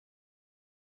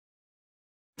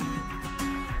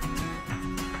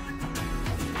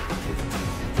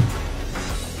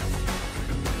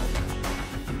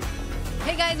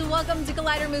guys, welcome to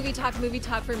Collider Movie Talk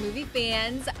for movie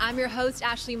fans. I'm your host,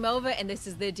 Ashley Mova, and this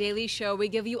is the daily show. We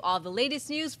give you all the latest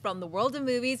news from the world of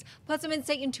movies, plus some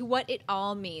insight into what it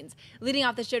all means. Leading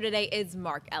off the show today is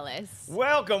Mark Ellis.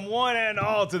 Welcome, one and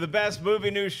all, to the best movie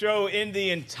news show in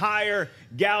the entire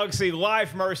galaxy, live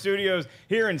from our studios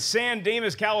here in San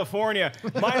Dimas, California.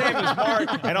 My name is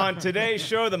Mark, and on today's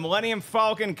show, the Millennium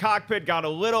Falcon cockpit got a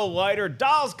little lighter,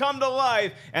 dolls come to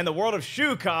life, and the world of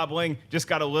shoe cobbling just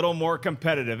got a little more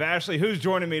competitive. Ashley, who's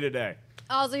joining me today?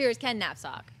 Also here is Ken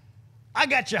Napzok. I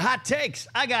got your hot takes.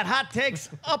 I got hot takes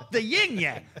up the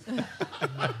yin-yang.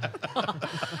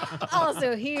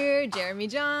 Also here, Jeremy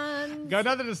Jahns. Got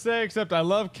nothing to say except I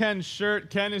love Ken's shirt.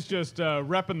 Ken is just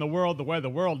repping the world the way the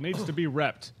world needs to be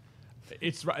repped.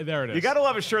 It's right there. It is. You gotta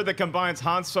love a shirt that combines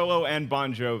Han Solo and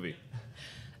Bon Jovi.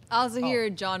 Also here,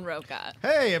 John Roca.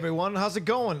 Hey everyone, how's it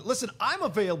going? Listen, I'm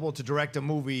available to direct a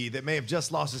movie that may have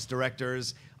just lost its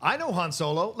directors. I know Han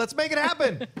Solo. Let's make it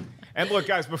happen. And look,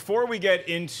 guys, before we get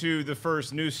into the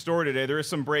first news story today, there is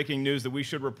some breaking news that we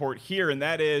should report here, and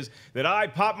that is that I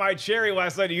popped my cherry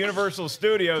last night at Universal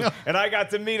Studios, and I got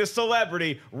to meet a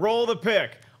celebrity. Roll the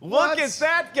pic. Look at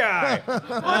that guy. Look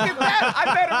at that. I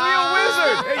met a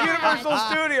real wizard at Universal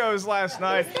Studios last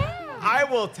night. I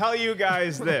will tell you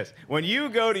guys this. When you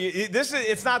go to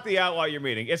it's not the outlaw you're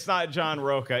meeting. It's not John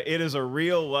Roca. It is a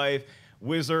real life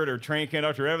wizard or train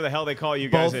conductor, whatever the hell they call you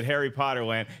guys at Harry Potter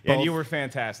Land. And you were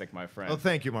fantastic, my friend. Oh,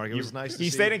 thank you, Mark. It was nice to see you.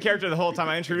 He stayed in character the whole time.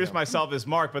 I introduced myself as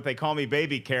Mark, but they call me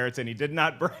Baby Carrots, and he did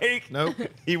not break. Nope.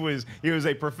 He was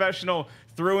a professional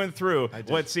through and through.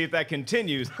 Let's see if that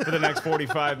continues for the next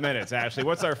 45 minutes. Ashley,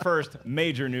 what's our first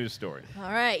major news story?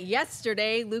 All right.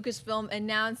 Yesterday, Lucasfilm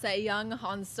announced that young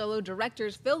Han Solo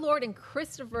directors Phil Lord and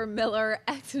Christopher Miller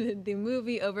exited the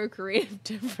movie over creative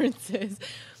differences,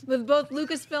 with both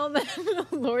Lucasfilm and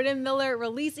Lord and Miller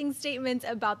releasing statements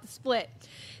about the split.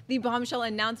 The bombshell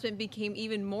announcement became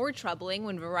even more troubling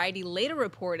when Variety later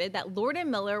reported that Lord and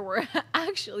Miller were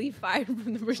actually fired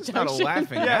from the production. Not a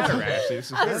laughing matter, Ashley. This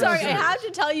is I'm sorry, I have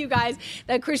to tell you guys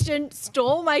that Kristian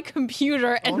stole my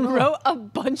computer and wrote a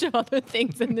bunch of other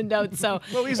things in the notes. So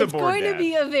well, it's going to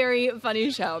be a very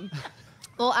funny show.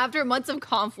 Well, after months of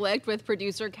conflict with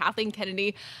producer Kathleen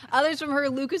Kennedy, others from her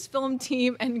Lucasfilm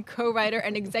team, and co-writer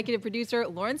and executive producer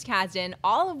Lawrence Kasdan,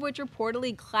 all of which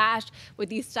reportedly clashed with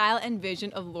the style and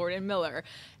vision of Lord and Miller.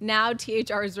 Now,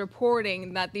 THR is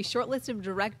reporting that the short list of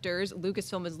directors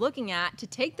Lucasfilm is looking at to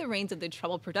take the reins of the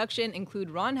troubled production include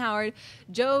Ron Howard,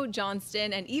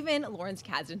 Johnston, and even Lawrence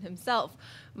Kasdan himself.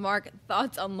 Mark,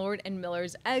 thoughts on Lord and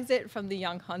Miller's exit from the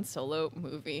young Han Solo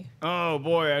movie? Oh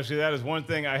boy, actually, that is one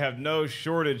thing I have no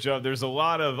shortage of. There's a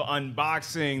lot of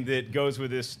unboxing that goes with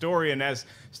this story, and as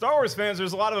Star Wars fans,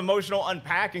 there's a lot of emotional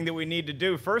unpacking that we need to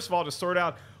do. First of all, to sort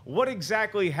out what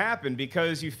exactly happened,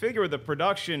 because you figure with the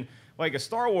production like a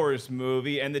Star Wars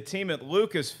movie and the team at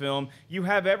Lucasfilm, you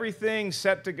have everything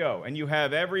set to go, and you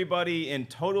have everybody in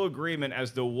total agreement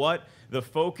as to what the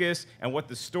focus and what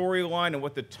the storyline and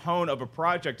what the tone of a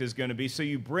project is going to be. So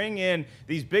you bring in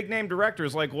these big-name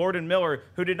directors like Lord and Miller,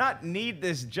 who did not need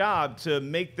this job to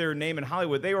make their name in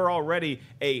Hollywood. They were already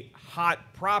a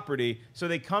hot property, so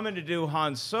they come in to do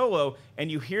Han Solo,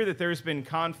 and you hear that there's been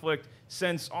conflict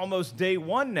since almost day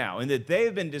one now, and that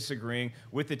they've been disagreeing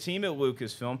with the team at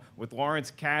Lucasfilm, with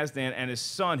Lawrence Kasdan and his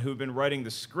son, who've been writing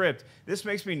the script. This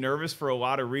makes me nervous for a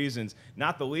lot of reasons,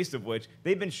 not the least of which,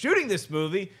 they've been shooting this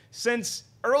movie since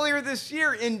earlier this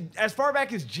year, as far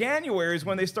back as January is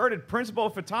when they started principal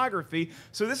photography.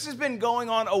 So this has been going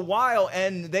on a while,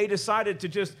 and they decided to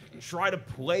just try to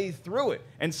play through it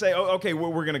and say, oh, okay,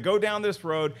 we're going to go down this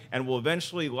road, and we'll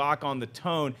eventually lock on the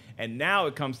tone. And now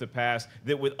it comes to pass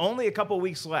that with only a couple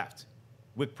weeks left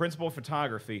with principal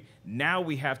photography, now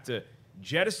we have to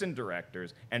jettison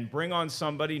directors and bring on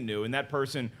somebody new, and that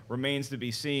person remains to be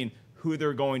seen who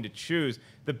they're going to choose.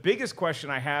 The biggest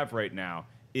question I have right now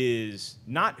is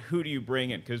not who do you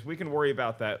bring in, because we can worry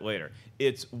about that later.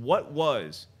 It's what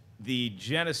was the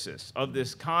genesis of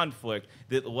this conflict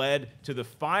that led to the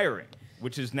firing,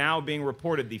 which is now being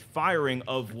reported, the firing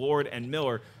of Lord and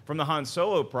Miller from the Han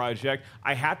Solo project.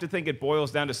 I have to think it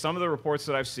boils down to some of the reports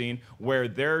that I've seen where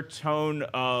their tone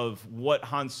of what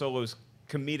Han Solo's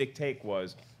comedic take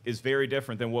was is very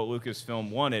different than what Lucasfilm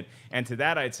wanted. And to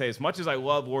that, I'd say, as much as I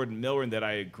love Lord and Miller and that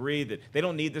I agree that they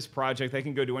don't need this project, they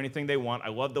can go do anything they want. I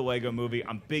love the Lego movie.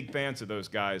 I'm big fans of those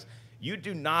guys. You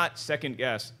do not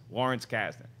second-guess Lawrence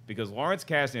Kasdan, because Lawrence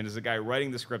Kasdan is the guy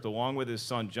writing the script along with his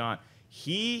son, John.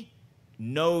 He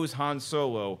knows Han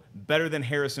Solo better than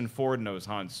Harrison Ford knows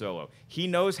Han Solo. He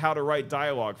knows how to write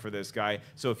dialogue for this guy.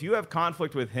 So if you have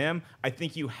conflict with him, I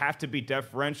think you have to be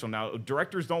deferential. Now,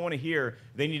 directors don't want to hear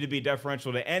they need to be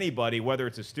deferential to anybody, whether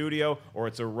it's a studio or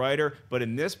it's a writer. But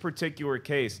in this particular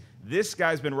case, this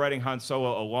guy's been writing Han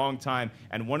Solo a long time,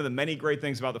 and one of the many great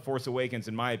things about The Force Awakens,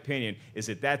 in my opinion, is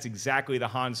that that's exactly the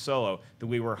Han Solo that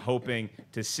we were hoping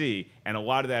to see, and a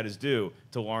lot of that is due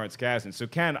to Lawrence Kasdan. So,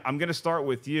 Ken, I'm going to start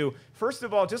with you. First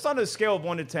of all, just on a scale of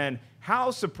 1 to 10,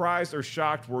 how surprised or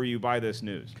shocked were you by this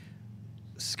news?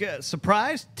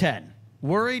 Surprised? 10.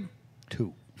 Worried?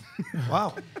 2.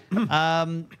 Wow.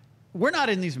 We're not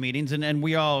in these meetings, and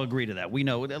we all agree to that. We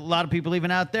know a lot of people even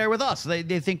out there with us. They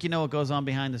think you know what goes on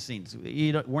behind the scenes.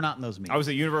 We're not in those meetings. I was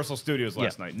at Universal Studios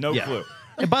last night. No clue.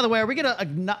 And by the way, are we going to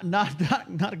not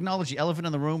acknowledge the elephant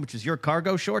in the room, which is your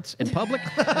cargo shorts in public?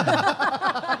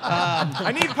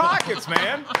 I need pockets,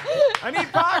 man. I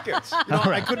need pockets. You know,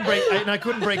 I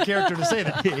couldn't break character to say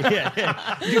that.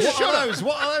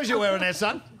 What are those you're wearing there,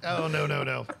 son? Oh,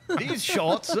 no. These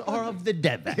shorts are of the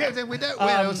devil. Yeah, we don't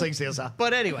wear those things here, sir.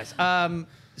 But anyways,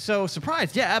 so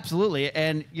surprised, yeah, absolutely.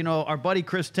 And, you know, our buddy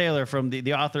Chris Taylor, from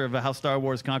the author of How Star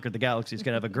Wars Conquered the Galaxy, is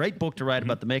going to have a great book to write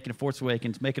about the making of Force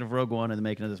Awakens, making of Rogue One, and the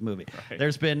making of this movie. Right.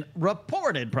 There's been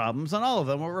reported problems on all of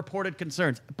them, or reported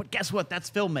concerns. But guess what? That's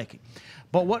filmmaking.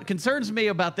 But what concerns me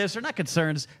about this are not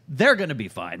concerns. They're going to be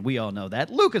fine. We all know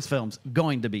that. Lucasfilm's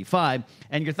going to be fine.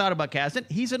 And your thought about Kasdan,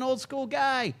 he's an old school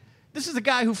guy. This is the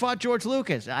guy who fought George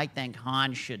Lucas. I think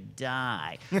Han should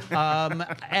die. And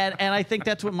I think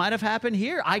that's what might have happened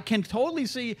here. I can totally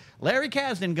see Larry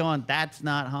Kasdan going, that's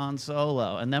not Han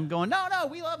Solo. And them going, no,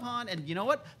 we love Han. And you know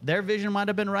what? Their vision might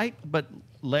have been right, but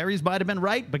Larry's might have been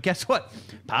right. But guess what?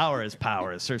 Power is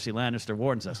power, as Cersei Lannister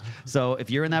warns us. So if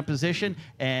you're in that position,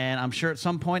 and I'm sure at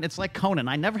some point it's like Conan.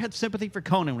 I never had sympathy for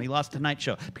Conan when he lost Tonight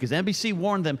Show, because NBC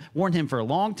warned him for a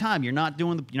long time, you're not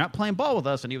playing ball with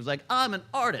us. And he was like, I'm an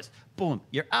artist. Boom,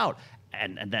 you're out.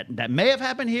 And that may have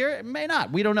happened here. It may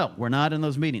not. We don't know. We're not in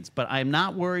those meetings. But I'm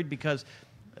not worried, because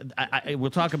we'll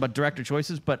talk about director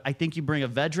choices, but I think you bring a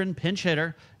veteran pinch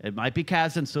hitter. It might be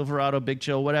Kasdan, Silverado, Big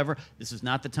Chill, whatever. This is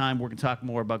not the time. We're going to talk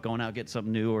more about going out, get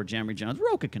something new, or Jeremy Jones.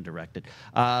 Roka can direct it.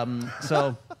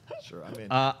 Sure, I mean.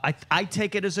 I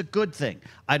take it as a good thing.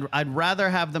 I'd rather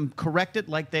have them correct it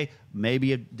like they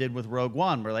maybe did with Rogue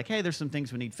One. We're like, hey, there's some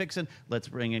things we need fixing. Let's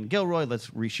bring in Gilroy. Let's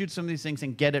reshoot some of these things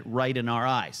and get it right in our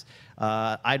eyes.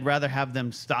 I'd rather have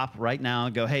them stop right now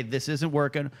and go, hey, this isn't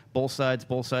working. Both sides.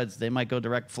 They might go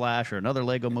direct Flash or another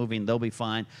Lego movie, and they'll be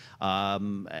fine.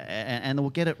 And we'll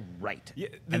get it right. Yeah,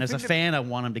 and as a fan, I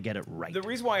want them to get it right. The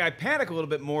reason why I panic a little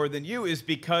bit more than you is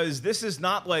because this is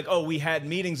not like, oh, we had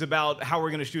meetings about how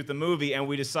we're going to shoot the movie, and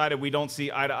we decided we don't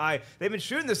see eye to eye. They've been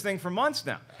shooting this thing for months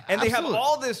now. And they have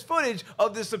all this footage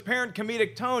of this apparent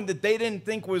comedic tone that they didn't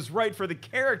think was right for the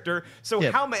character. So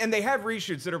and they have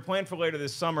reshoots that are planned for later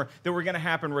this summer that were going to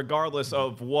happen regardless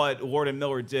of what Lord and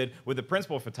Miller did with the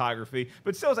principal photography.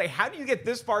 But still, it's like, how do you get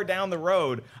this far down the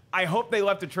road? I hope they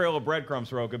left a trail of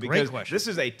breadcrumbs, Roka, because this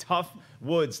is a tough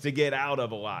woods to get out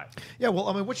of a lot. Yeah, well,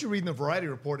 I mean, what you read in the Variety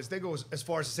report is they go as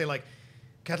far as to say, like,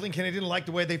 Kathleen Kennedy didn't like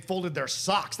the way they folded their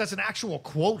socks. That's an actual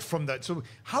quote from the. So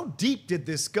how deep did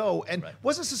this go? And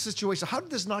was this a situation? How did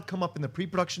this not come up in the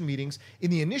pre-production meetings, in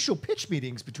the initial pitch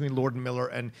meetings between Lord and Miller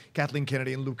and Kathleen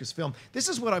Kennedy and Lucasfilm? This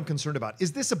is what I'm concerned about.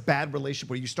 Is this a bad relationship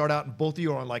where you start out and both of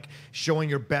you are on, like, showing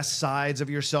your best sides of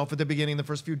yourself at the beginning, the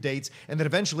first few dates, and then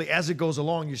eventually, as it goes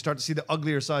along, you start to see the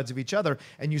uglier sides of each other,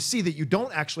 and you see that you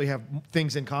don't actually have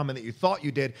things in common that you thought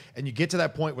you did, and you get to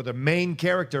that point where the main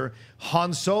character,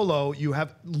 Han Solo, you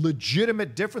have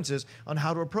legitimate differences on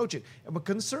how to approach it. And what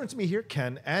concerns me here,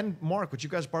 Ken and Mark, what you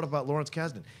guys brought up about Lawrence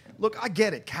Kasdan. Look, I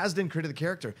get it. Kasdan created the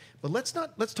character. But let's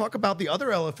talk about the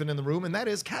other elephant in the room, and that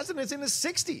is Kasdan is in his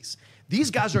 60s. These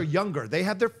guys are younger. They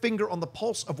have their finger on the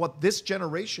pulse of what this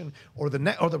generation or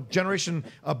the generation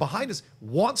behind us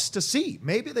wants to see.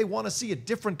 Maybe they want to see a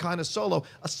different kind of Solo,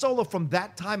 a Solo from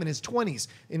that time in his 20s,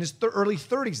 in his early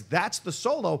 30s. That's the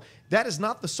Solo. That is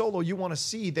not the Solo you want to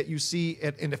see that you see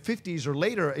in the 50s or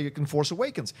later in Force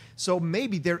Awakens. So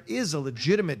maybe there is a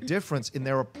legitimate difference in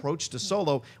their approach to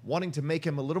Solo, wanting to make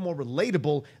him a little more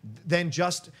relatable than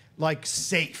just like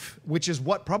safe, which is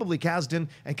what probably Kasdan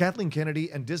and Kathleen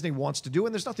Kennedy and Disney wants to do,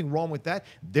 and there's nothing wrong with that.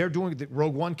 They're doing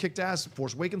Rogue One kicked ass,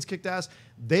 Force Awakens kicked ass.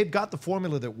 They've got the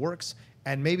formula that works,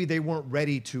 and maybe they weren't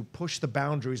ready to push the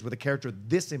boundaries with a character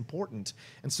this important.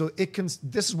 And so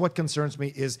this is what concerns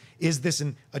me: is this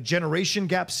a generation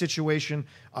gap situation?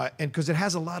 And because it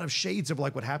has a lot of shades of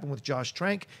like what happened with Josh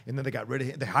Trank, and then they got rid of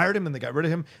him. They hired him and they got rid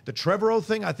of him. The Trevorrow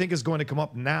thing, I think, is going to come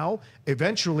up now,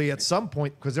 eventually at some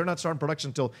point, because they're not starting production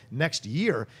until next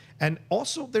year. And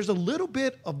also, there's a little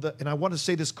bit of and I want to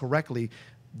say this correctly,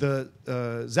 the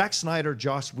Zack Snyder,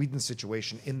 Joss Whedon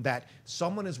situation, in that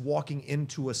someone is walking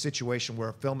into a situation where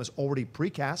a film is already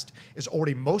precast, is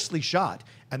already mostly shot,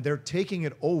 and they're taking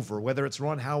it over, whether it's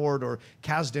Ron Howard or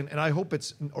Kasdan, and I hope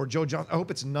it's, or Joe Johns, I hope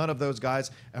it's none of those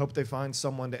guys. I hope they find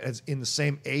someone that is in the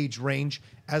same age range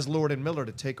as Lord and Miller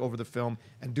to take over the film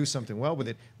and do something well with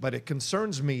it. But it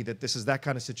concerns me that this is that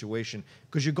kind of situation,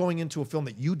 because you're going into a film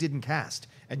that you didn't cast,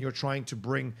 and you're trying to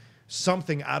bring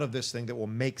something out of this thing that will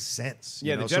make sense.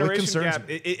 Yeah, the generation gap,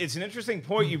 it's an interesting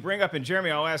point you bring up. And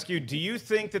Jeremy, I'll ask you, do you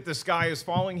think that the sky is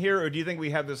falling here, or do you think we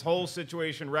have this whole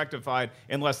situation rectified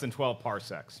in less than 12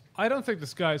 parsecs? I don't think the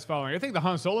sky is falling. I think the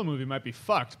Han Solo movie might be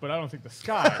fucked, but I don't think the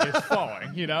sky is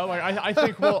falling. You know, like I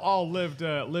think we'll all live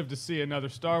to see another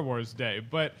Star Wars day.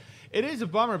 But it is a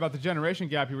bummer about the generation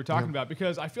gap you were talking about,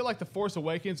 because I feel like The Force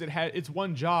Awakens, its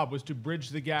one job was to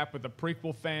bridge the gap with the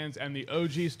prequel fans and the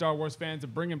OG Star Wars fans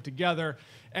and bring them together.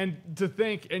 And to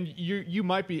think, and you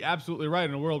might be absolutely right,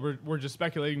 in a world where we're just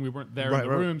speculating, we weren't there in the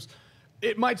rooms,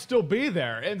 it might still be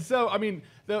there. And so, I mean,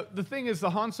 the thing is, the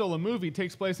Han Solo movie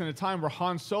takes place in a time where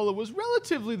Han Solo was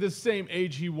relatively the same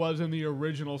age he was in the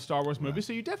original Star Wars movie.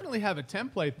 So you definitely have a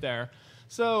template there.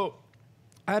 So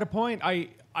at a point,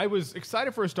 I was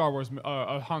excited for a Star Wars,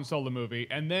 a Han Solo movie,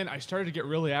 and then I started to get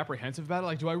really apprehensive about it.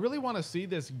 Like, do I really want to see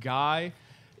this guy?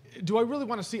 Do I really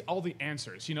want to see all the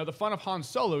answers? You know, the fun of Han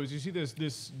Solo is you see this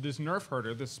nerf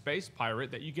herder, this space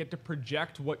pirate, that you get to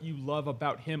project what you love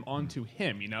about him onto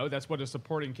him. You know, that's what a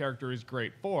supporting character is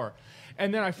great for.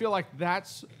 And then I feel like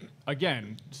that's,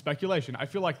 again, speculation. I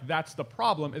feel like that's the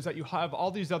problem, is that you have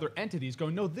all these other entities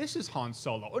going, no, this is Han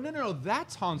Solo. Oh, no,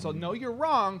 that's Han Solo. No, you're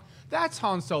wrong. That's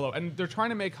Han Solo. And they're trying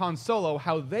to make Han Solo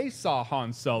how they saw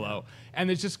Han Solo. And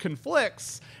it just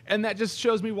conflicts. And that just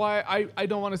shows me why I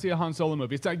don't want to see a Han Solo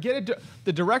movie. So I get it.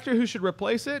 The director who should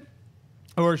replace it,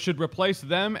 or should replace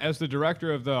them as the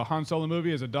director of the Han Solo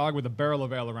movie, is a dog with a barrel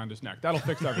of ale around his neck. That'll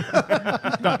fix everything.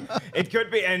 Done. It could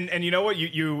be, and you know what?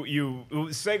 You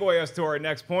segue us to our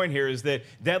next point here, is that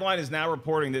Deadline is now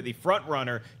reporting that the front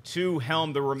runner to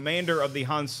helm the remainder of the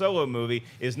Han Solo movie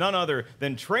is none other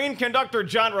than train conductor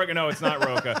John Roca. No, it's not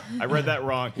Roca. I read that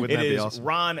wrong. It is awesome?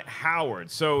 Ron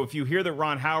Howard. So if you hear that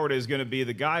Ron Howard is going to be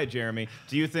the guy, Jeremy,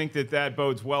 do you think that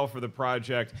bodes well for the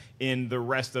project in the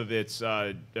rest of its,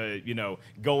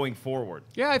 going forward?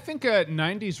 Yeah, I think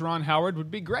 90s Ron Howard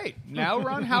would be great. Now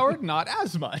Ron Howard, not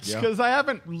as much, because I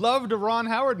haven't loved a Ron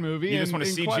Howard movie. You just want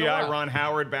to CGI Ron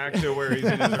Howard back to where he's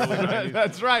in his early 90s.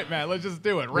 That's right, man. Let's just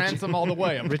do it. Ransom all the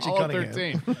way. I'm Richie all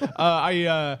Cunningham. 13.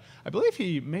 I believe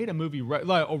he made a movie,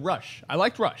 Rush. I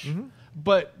liked Rush.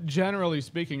 But generally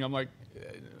speaking, I'm like,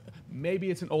 maybe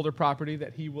it's an older property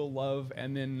that he will love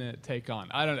and then take on.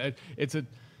 I don't know. It's a...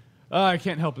 I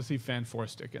can't help but see Fan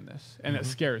Forstick in this, and it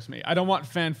scares me. I don't want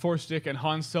Fan Forstick and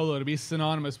Han Solo to be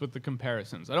synonymous with the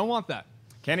comparisons. I don't want that.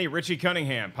 Kenny, Richie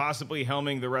Cunningham, possibly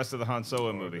helming the rest of the Han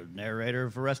Solo movie. The narrator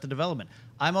of Arrested Development.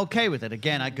 I'm okay with it.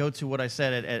 Again, I go to what I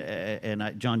said,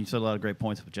 and John, you said a lot of great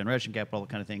points with generation gap, all the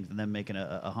kind of things, and then making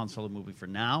a Han Solo movie for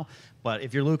now. But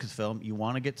if you're Lucasfilm, you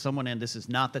want to get someone in. This is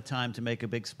not the time to make a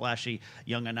big splashy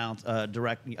young announcement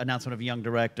of a young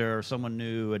director or someone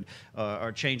new, and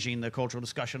or changing the cultural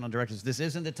discussion on directors. This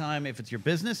isn't the time. If it's your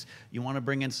business, you want to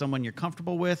bring in someone you're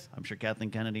comfortable with. I'm sure Kathleen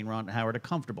Kennedy and Ron Howard are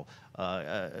comfortable.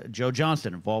 Joe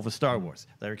Johnston, involved with Star Wars.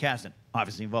 Larry Kasdan,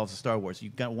 obviously involved with Star Wars.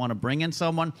 You want to bring in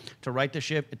someone to right the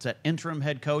ship. It's an interim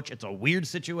head coach. It's a weird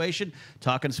situation.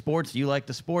 Talking sports, you like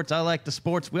the sports, I like the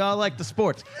sports. We all like the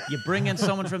sports. You bring in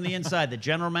someone from the inside. The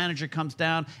general manager comes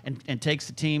down and takes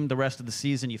the team the rest of the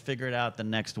season. You figure it out the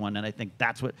next one, and I think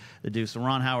that's what they do. So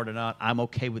Ron Howard or not, I'm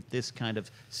okay with this kind of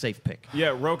safe pick.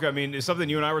 Yeah, Roca, I mean, it's something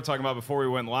you and I were talking about before we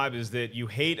went live, is that you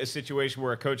hate a situation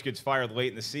where a coach gets fired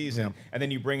late in the season, and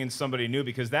then you bring in somebody new,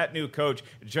 because that new coach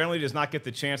generally does not get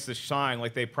the chance to shine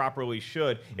like they properly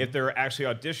should if they're actually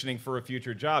auditioning for a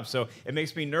future job. So it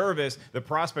makes me nervous, the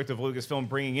prospect of Lucasfilm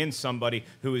bringing in somebody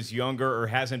who is younger or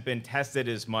hasn't been tested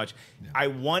as much. I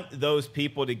want those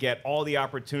people to get all the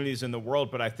opportunities in the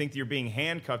world, but I think you're being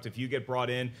handcuffed if you get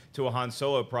brought in to a Han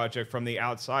Solo project from the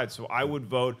outside. So I would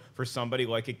vote for somebody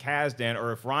like a Kasdan,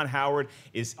 or if Ron Howard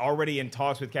is already in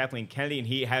talks with Kathleen Kennedy and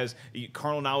he has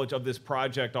carnal knowledge of this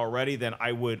project already, then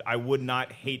I would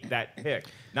not hate that pick. pick.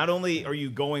 Not only are you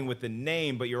going with the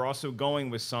name, but you're also going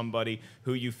with somebody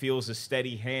who you feel is a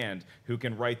steady hand who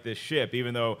can right this ship,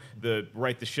 even though the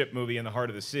Right the Ship movie In the Heart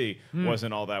of the Sea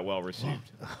wasn't all that well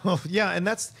received. Oh, yeah, and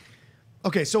that's...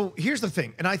 Okay, so here's the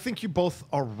thing, and I think you both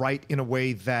are right in a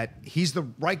way that he's the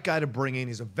right guy to bring in.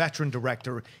 He's a veteran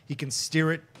director. He can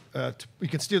steer it. He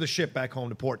can steer the ship back home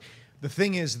to port. The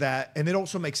thing is that, and it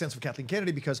also makes sense for Kathleen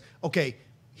Kennedy because, okay,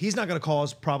 he's not going to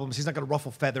cause problems. He's not going to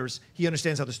ruffle feathers. He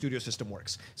understands how the studio system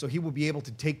works. So he will be able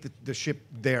to take the ship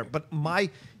there. But my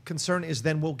concern is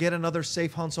then we'll get another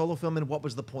safe Han Solo film, and what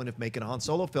was the point of making a Han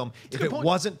Solo film if it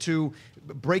wasn't to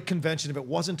break convention, if it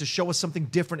wasn't to show us something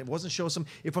different, it wasn't show us some...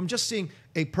 If I'm just seeing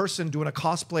a person doing a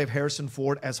cosplay of Harrison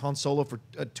Ford as Han Solo for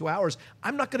 2 hours,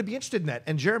 I'm not going to be interested in that.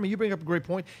 And Jeremy, you bring up a great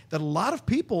point that a lot of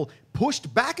people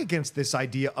pushed back against this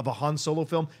idea of a Han Solo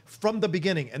film from the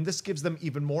beginning, and this gives them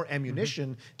even more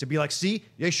ammunition to be like, see,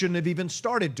 they shouldn't have even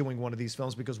started doing one of these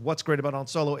films, because what's great about Han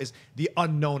Solo is the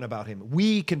unknown about him.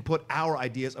 We can put our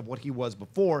ideas of what he was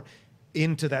before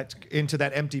into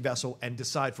that empty vessel and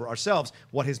decide for ourselves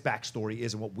what his backstory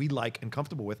is and what we like and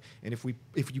comfortable with. And if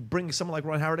you bring someone like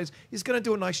Ron Howard, he's going to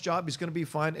do a nice job. He's going to be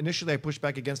fine. Initially, I pushed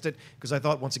back against it because I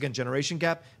thought, once again, generation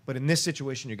gap. But in this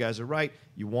situation, you guys are right.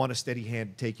 You want a steady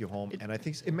hand to take you home, and I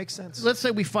think it makes sense. Let's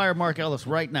say we fire Mark Ellis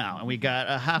right now, and we got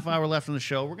a half hour left in the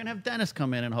show. We're going to have Dennis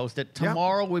come in and host it.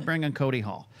 Tomorrow, we bring in Cody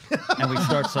Hall, and we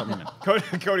start something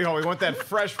new. Cody Hall, we want that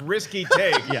fresh, risky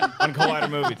take on Collider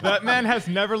Movie. That man has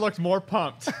never looked more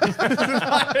pumped.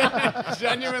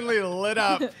 Genuinely lit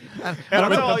up. And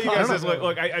I'll tell all you guys this,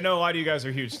 look, I know a lot of you guys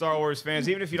are huge Star Wars fans.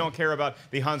 Even if you don't care about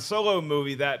the Han Solo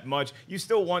movie that much, you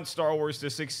still want Star Wars to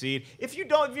succeed. If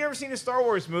you've ever seen a Star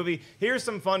Wars movie, here's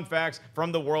some fun facts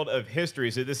from the world of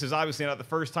history. So this is obviously not the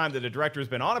first time that a director has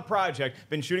been on a project,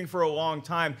 been shooting for a long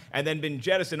time, and then been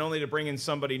jettisoned only to bring in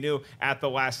somebody new at the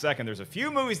last second. There's a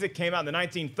few movies that came out in the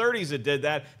 1930s that did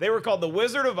that. They were called The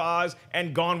Wizard of Oz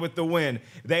and Gone with the Wind.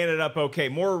 They ended up okay.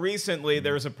 More recently,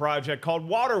 there was a project called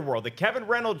Waterworld that Kevin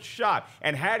Reynolds shot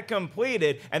and had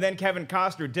completed, and then Kevin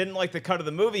Costner didn't like the cut of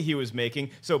the movie he was making,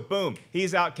 so boom,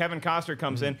 he's out. Kevin Costner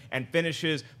comes in and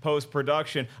finishes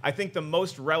post-production. I think the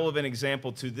most relevant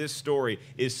example to this story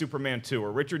is Superman 2,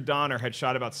 where Richard Donner had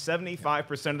shot about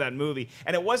 75% of that movie,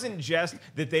 and it wasn't just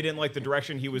that they didn't like the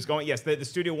direction he was going. Yes, the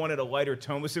studio wanted a lighter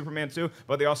tone with Superman 2,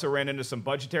 but they also ran into some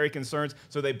budgetary concerns,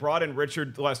 so they brought in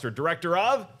Richard Lester, director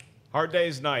of Hard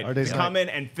Day's Night, to come in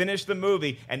and finish the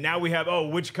movie, and now we have,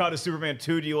 which cut of Superman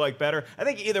 2 do you like better? I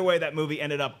think either way, that movie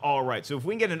ended up all right. So if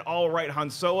we can get an all right Han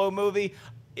Solo movie,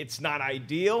 it's not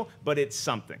ideal, but it's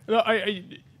something.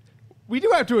 We do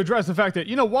have to address the fact that,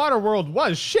 Waterworld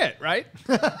was shit, right?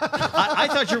 I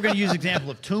thought you were going to use the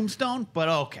example of Tombstone, but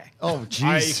okay. Oh,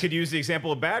 jeez. I could use the example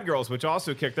of Bad Girls, which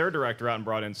also kicked their director out and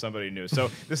brought in somebody new.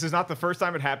 So this is not the first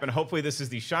time it happened. Hopefully this is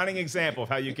the shining example of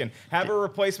how you can have a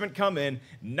replacement come in,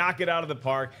 knock it out of the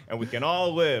park, and we can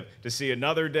all live to see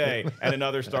another day and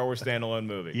another Star Wars standalone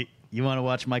movie. You want to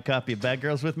watch my copy of Bad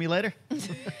Girls with me later?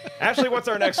 Ashley, what's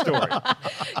our next story?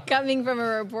 Coming from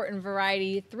a report in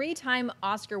Variety, 3-time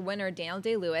Oscar winner Daniel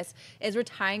Day-Lewis is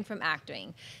retiring from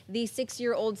acting. The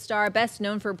 6-year-old star, best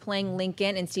known for playing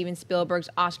Lincoln in Steven Spielberg's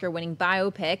Oscar-winning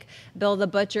biopic, Bill the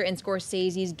Butcher in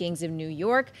Scorsese's Gangs of New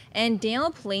York, and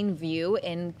Daniel Plainview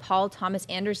in Paul Thomas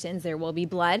Anderson's There Will Be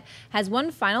Blood, has one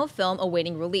final film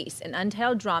awaiting release, an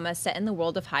untitled drama set in the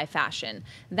world of high fashion.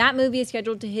 That movie is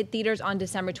scheduled to hit theaters on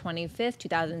December 25th,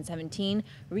 2017,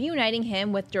 reuniting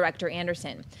him with director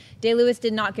Anderson. Day-Lewis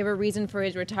did not give a reason for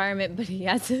his retirement, but he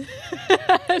has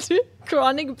had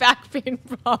chronic back pain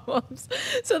problems,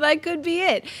 so that could be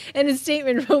it. In a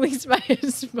statement released by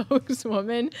his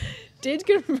spokeswoman, did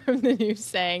confirm the news,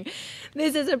 saying,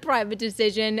 "This is a private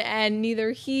decision, and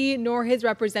neither he nor his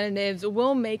representatives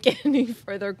will make any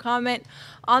further comment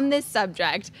on this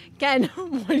subject." Ken,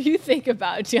 what do you think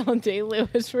about Daniel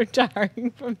Day-Lewis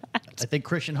retiring from acting? I think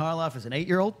Kristian Harloff is an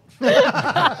 8-year-old who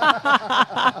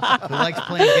likes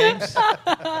playing games.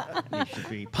 He should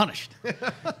be punished. You're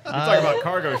talking about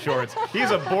cargo shorts. He's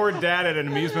a bored dad at an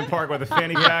amusement park with a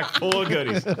fanny pack full of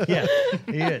goodies. Yeah,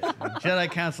 he is.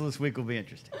 Jedi Council this week will be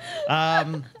interesting.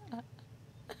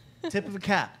 Tip of a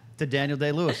cap to Daniel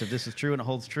Day-Lewis, if this is true and it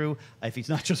holds true, if he's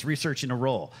not just researching a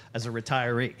role as a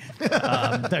retiree.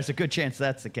 There's a good chance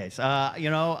that's the case. I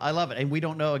love it. And we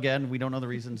don't know the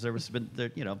reasons there was been,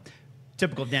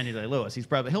 typical Daniel Day-Lewis.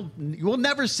 We'll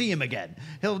never see him again.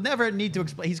 He'll never need to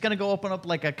explain. He's going to go open up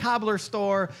like a cobbler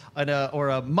store or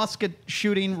a musket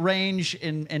shooting range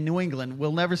in New England.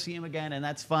 We'll never see him again, and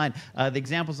that's fine. The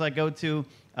examples I go to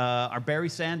are Barry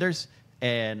Sanders.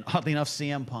 and oddly enough,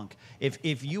 CM Punk.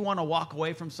 If you want to walk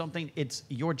away from something, it's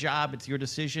your job, it's your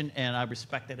decision, and I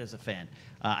respect it as a fan.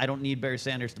 I don't need Barry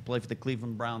Sanders to play for the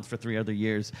Cleveland Browns for 3 other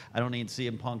years. I don't need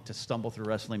CM Punk to stumble through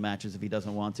wrestling matches if he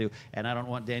doesn't want to. And I don't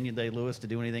want Daniel Day-Lewis to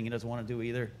do anything he doesn't want to do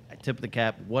either. I tip of the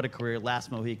cap. What a career.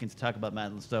 Last Mohicans. Talk about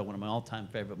Madeline Stowe, one of my all-time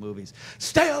favorite movies.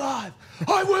 Stay alive.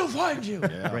 I will find you.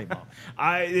 Yeah. Great moment.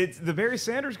 It's the Barry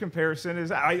Sanders comparison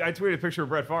is. I tweeted a picture of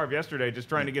Brett Favre yesterday just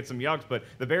trying to get some yucks, but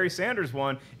the Barry Sanders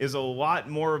one is a lot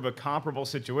more of a comparable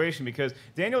situation because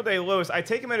Daniel Day-Lewis, I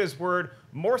take him at his word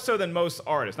more so than most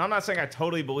artists. Now, I'm not saying I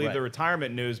totally believe the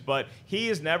retirement news, but he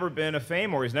has never been a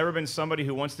fame or he's never been somebody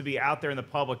who wants to be out there in the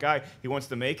public eye. He wants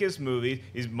to make his movies.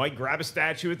 He might grab a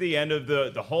statue at the end of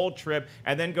the whole trip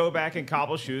and then go back and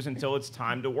cobble shoes until it's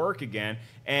time to work again.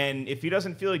 And if he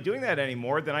doesn't feel like doing that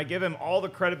anymore, then I give him all the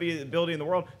credibility in the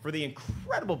world for the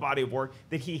incredible body of work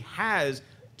that he has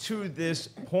to this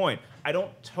point. I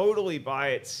don't totally buy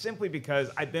it simply because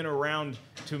I've been around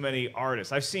too many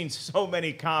artists. I've seen so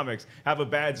many comics have a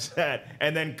bad set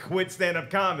and then quit stand-up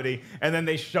comedy, and then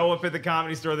they show up at the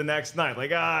Comedy Store the next night.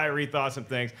 Like, I rethought some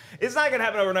things. It's not going to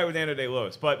happen overnight with Daniel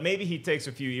Day-Lewis, but maybe he takes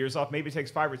a few years off. Maybe he takes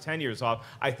 5 or 10 years off.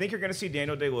 I think you're going to see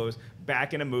Daniel Day-Lewis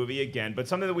back in a movie again. But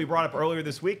something that we brought up earlier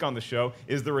this week on the show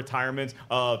is the retirements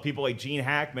of people like Gene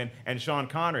Hackman and Sean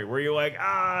Connery, where you're like,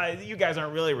 you guys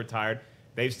aren't really retired.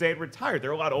 They've stayed retired.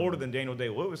 They're a lot older than Daniel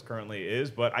Day-Lewis currently is,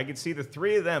 but I could see the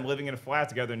 3 of them living in a flat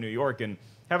together in New York and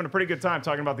having a pretty good time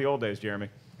talking about the old days, Jeremy.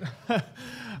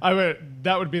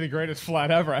 That would be the greatest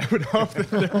flat ever. I would hope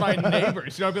that they're my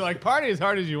neighbors. You know, I'd be like, party as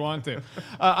hard as you want to.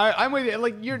 I'm with you.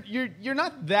 Like, you're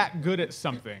not that good at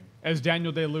something as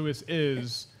Daniel Day-Lewis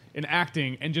is in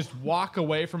acting and just walk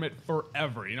away from it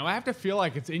forever. You know, I have to feel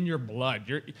like it's in your blood.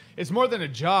 It's more than a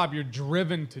job. You're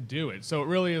driven to do it. So it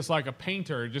really is like a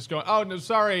painter just going, oh, no,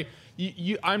 sorry,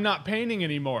 I'm not painting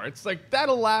anymore. It's like,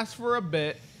 that'll last for a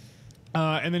bit,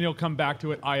 and then you'll come back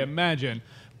to it, I imagine.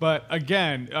 But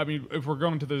again, I mean, if we're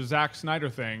going to the Zack Snyder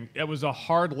thing, it was a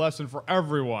hard lesson for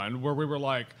everyone where we were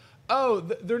like, oh,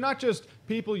 they're not just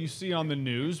people you see on the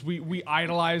news. We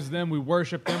idolize them, we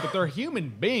worship them, but they're human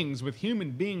beings with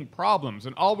human being problems.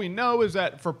 And all we know is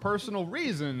that for personal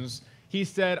reasons, he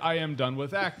said, I am done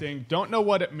with acting. Don't know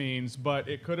what it means, but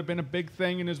it could have been a big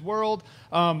thing in his world.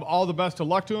 All the best of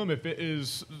luck to him. If it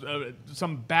is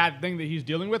some bad thing that he's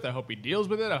dealing with, I hope he deals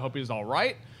with it. I hope he's all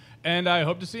right. And I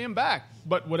hope to see him back.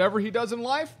 But whatever he does in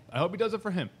life, I hope he does it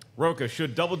for him. Rocha,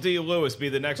 should Double D Lewis be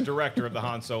the next director of the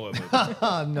Han Solo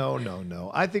movie? No.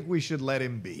 I think we should let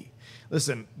him be.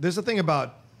 Listen, there's a thing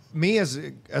about me as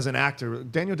an actor.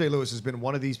 Daniel Day-Lewis has been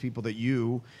one of these people that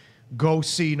you go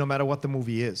see no matter what the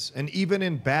movie is. And even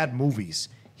in bad movies,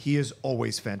 he is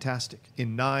always fantastic.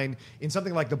 In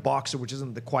something like The Boxer, which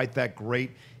isn't quite that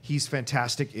great, he's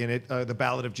fantastic in it. The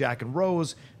Ballad of Jack and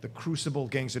Rose, The Crucible,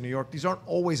 Gangs of New York. These aren't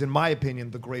always, in my opinion,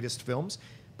 the greatest films,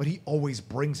 but he always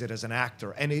brings it as an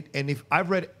actor. And if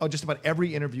I've read just about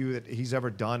every interview that he's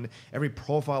ever done, every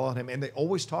profile on him, and they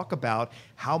always talk about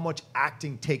how much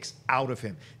acting takes out of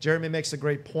him. Jeremy makes a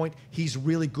great point. He's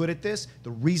really good at this.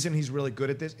 The reason he's really good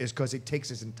at this is because it takes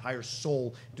his entire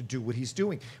soul to do what he's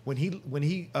doing. When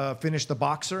he finished The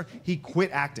Boxer, he quit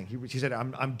acting. He said,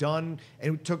 I'm done.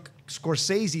 And it took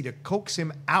Scorsese to coax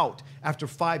him out after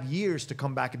 5 years to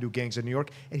come back and do Gangs of New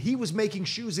York. And he was making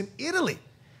shoes in Italy.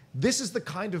 This is the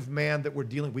kind of man that we're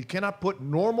dealing with. We cannot put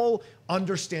normal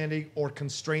understanding or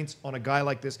constraints on a guy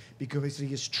like this because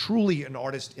he is truly an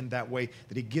artist in that way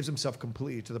that he gives himself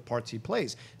completely to the parts he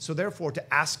plays. So therefore,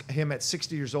 to ask him at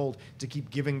 60 years old to keep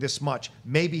giving this much,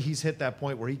 maybe he's hit that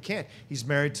point where he can't. He's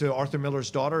married to Arthur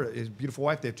Miller's daughter, his beautiful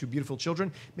wife. They have 2 beautiful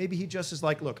children. Maybe he just is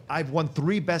like, look, I've won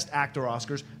 3 Best Actor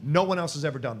Oscars. No one else has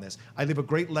ever done this. I leave a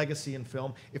great legacy in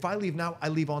film. If I leave now, I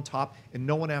leave on top, and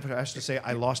no one ever has to say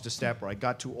I lost a step or I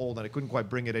got too old and I couldn't quite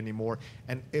bring it anymore.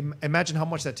 And imagine how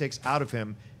much that takes out of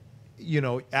him, you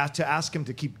know, to ask him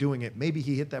to keep doing it. Maybe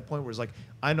he hit that point where it's like,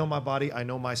 I know my body, I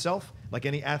know myself. Like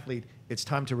any athlete, it's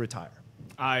time to retire.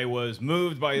 I was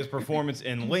moved by his performance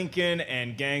in Lincoln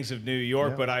and Gangs of New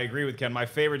York, but I agree with Ken. My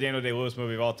favorite Daniel Day-Lewis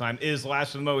movie of all time is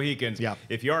Last of the Mohicans. Yeah.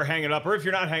 If you are hanging up, or if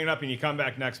you're not hanging up and you come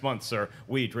back next month, sir,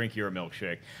 we drink your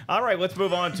milkshake. All right, let's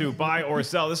move on to Buy or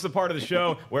Sell. This is the part of the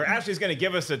show where Ashley's going to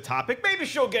give us a topic. Maybe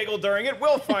she'll giggle during it.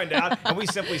 We'll find out. And we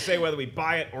simply say whether we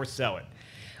buy it or sell it.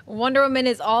 Wonder Woman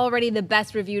is already the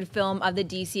best reviewed film of the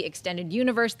DC Extended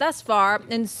Universe thus far,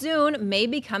 and soon may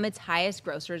become its highest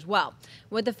grosser as well.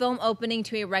 With the film opening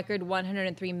to a record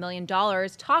 $103 million,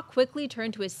 talk quickly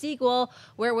turned to a sequel,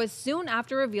 where it was soon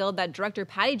after revealed that director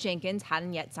Patty Jenkins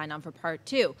hadn't yet signed on for part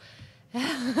 2.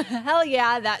 Hell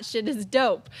yeah, that shit is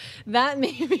dope. That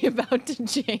may be about to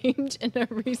change. In a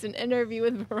recent interview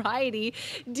with Variety,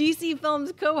 DC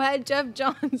Films co-head Geoff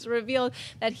Johns revealed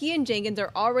that he and Jenkins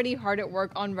are already hard at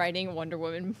work on writing Wonder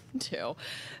Woman 2.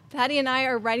 Patty and I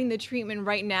are writing the treatment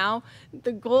right now.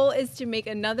 The goal is to make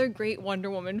another great Wonder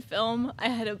Woman film. I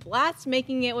had a blast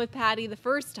making it with Patty the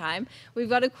first time. We've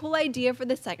got a cool idea for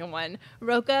the second one.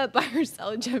 Rocha, buy or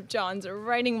sell Geoff Johns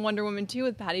writing Wonder Woman 2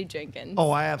 with Patty Jenkins.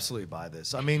 Oh, I absolutely buy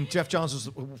this. I mean, Geoff Johns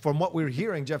was, from what we were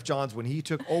hearing, Geoff Johns, when he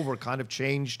took over, kind of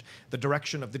changed the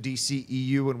direction of the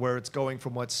DCEU and where it's going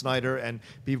from what Snyder and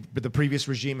the previous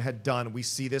regime had done. We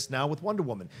see this now with Wonder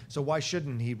Woman. So why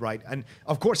shouldn't he write? And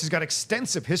of course, he's got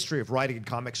extensive history of writing in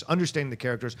comics, understanding the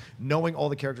characters, knowing all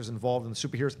the characters involved and the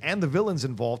superheroes and the villains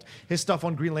involved. His stuff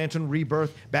on Green Lantern,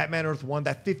 Rebirth, Batman Earth 1,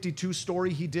 that 52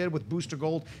 story he did with Booster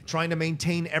Gold, trying to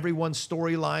maintain everyone's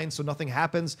storyline so nothing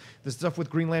happens. The stuff with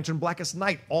Green Lantern, Blackest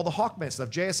Night, all the Hawkman stuff,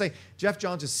 JSA. Geoff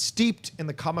Johns is steeped in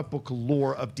the comic book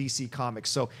lore of DC Comics,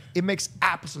 so it makes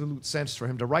absolute sense for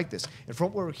him to write this. And from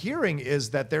what we're hearing is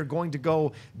that they're going to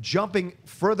go jumping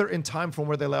further in time from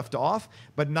where they left off,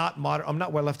 but not modern. I'm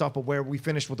not where I left off, but where we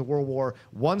finished with the World War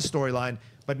I storyline,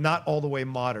 but not all the way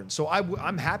modern. So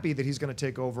I'm happy that he's going to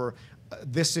take over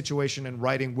this situation and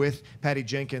writing with Patty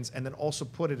Jenkins, and then also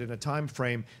put it in a time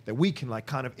frame that we can like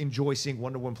kind of enjoy seeing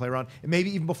Wonder Woman play around, and maybe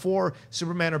even before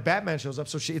Superman or Batman shows up.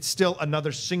 So it's still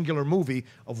another singular movie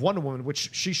of Wonder Woman,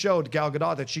 which she showed Gal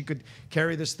Gadot that she could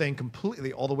carry this thing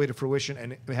completely all the way to fruition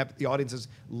and have the audiences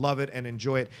love it and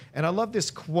enjoy it. And I love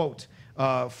this quote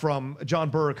from John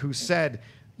Burke, who said,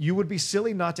 "You would be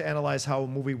silly not to analyze how a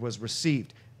movie was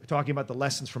received." Talking about the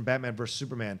lessons from Batman vs.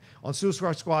 Superman. On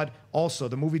Suicide Squad, also,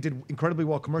 the movie did incredibly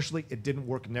well commercially. It didn't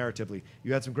work narratively.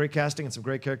 You had some great casting and some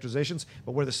great characterizations,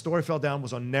 but where the story fell down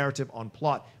was on narrative, on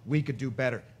plot. We could do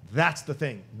better. That's the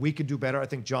thing. We could do better. I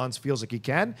think Johns feels like he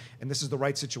can, and this is the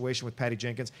right situation with Patty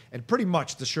Jenkins, and pretty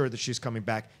much assured that she's coming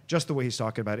back, just the way he's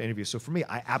talking about in interviews. So for me,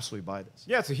 I absolutely buy this.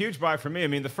 Yeah, it's a huge buy for me. I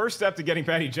mean, the first step to getting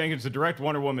Patty Jenkins to direct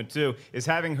Wonder Woman 2 is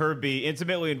having her be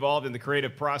intimately involved in the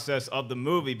creative process of the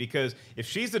movie, because if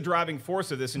she's the driving force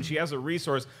of this and she has a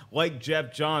resource like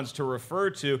Geoff Johns to refer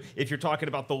to, if you're talking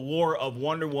about the lore of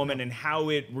Wonder Woman and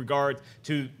how it regards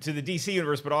to the DC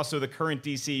universe, but also the current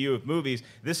DCU of movies,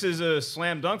 this is a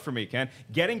slam dunk for me, Ken.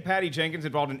 Getting Patty Jenkins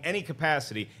involved in any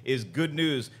capacity is good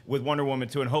news with Wonder Woman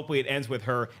 2, and hopefully it ends with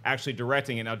her actually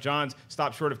directing it. Now, Johns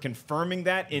stopped short of confirming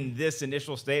that in this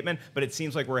initial statement, but it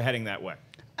seems like we're heading that way.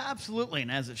 Absolutely,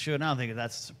 and as it should. I don't think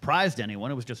that surprised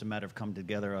anyone. It was just a matter of coming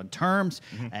together on terms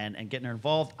and getting her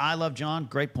involved. I love John.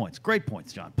 Great points,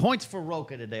 John. Points for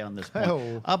Rocha today on this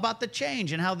point about the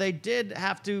change and how they did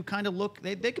have to kind of look.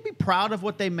 They could be proud of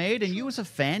what they made, and you as a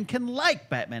fan can like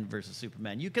Batman versus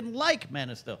Superman. You can like Man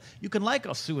of Steel. You can like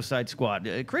a Suicide Squad.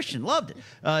 Kristian loved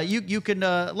it. You can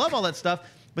love all that stuff.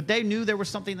 But they knew there was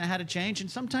something that had to change, and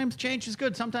sometimes change is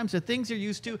good. Sometimes the things you're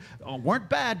used to weren't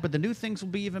bad, but the new things will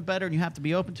be even better, and you have to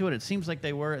be open to it. It seems like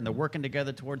they were, and they're working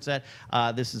together towards that.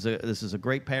 This is a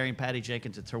great pairing. Patty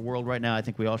Jenkins, it's her world right now. I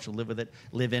think we all should live with it,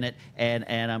 live in it, and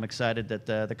I'm excited that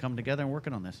they're coming together and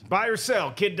working on this. Buy or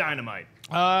sell, Kid Dynamite.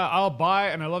 I'll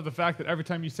buy, and I love the fact that every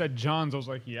time you said Johns, I was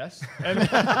like, yes. And it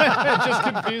just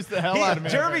confused the hell out of me.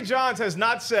 Jeremy Johns has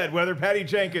not said whether Patty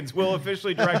Jenkins will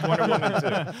officially direct Wonder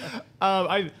Woman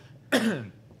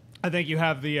 2. I think you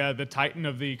have the Titan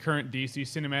of the current DC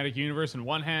cinematic universe in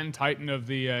one hand, Titan of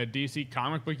the DC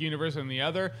comic book universe in the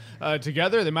other.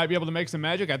 Together, they might be able to make some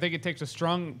magic. I think it takes a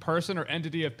strong person or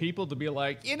entity of people to be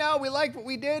like, you know, we liked what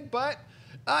we did, but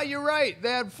you're right,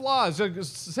 they had flaws.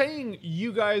 Saying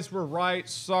you guys were right,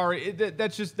 sorry,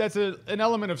 that's an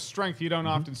element of strength you don't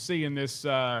often see in this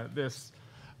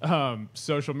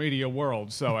social media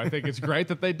world. So I think it's great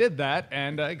that they did that,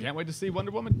 and I can't wait to see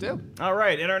Wonder Woman 2. All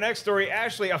right, in our next story,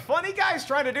 Ashley, a funny guy's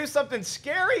trying to do something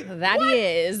scary. That he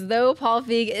is. Though Paul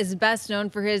Feig is best known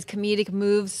for his comedic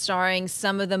moves starring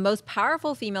some of the most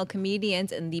powerful female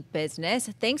comedians in the business,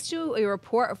 thanks to a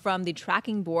report from the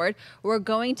tracking board, we're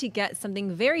going to get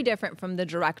something very different from the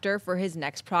director for his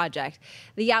next project.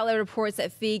 The outlet reports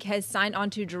that Feig has signed on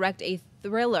to direct a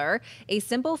thriller, A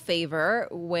Simple Favor,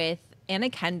 with Anna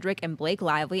Kendrick and Blake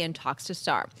Lively in talks to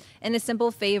star. In A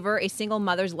Simple Favor, a single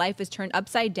mother's life is turned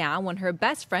upside down when her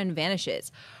best friend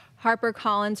vanishes.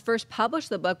 HarperCollins first published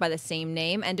the book by the same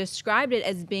name and described it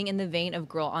as being in the vein of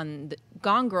Gone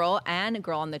Girl and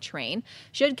Girl on the Train.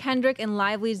 Should Kendrick and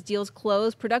Lively's deals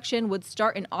close, production would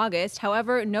start in August.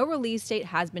 However, no release date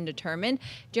has been determined.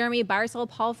 Jeremy, buy or sell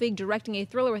Paul Feig directing a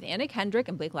thriller with Anna Kendrick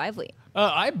and Blake Lively?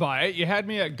 I buy it. You had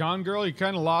me at Gone Girl. You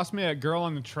kind of lost me at Girl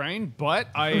on the Train. But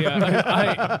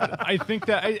I think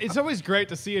that it's always great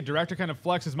to see a director kind of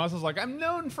flex his muscles. Like, I'm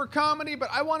known for comedy, but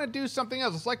I want to do something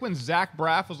else. It's like when Zach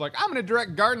Braff was like, I'm going to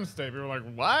direct Garden State. People were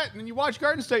like, what? And then you watch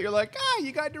Garden State, you're like,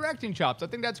 you got directing chops. I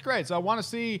think that's great. So I want to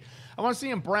see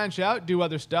him branch out, do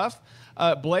other stuff.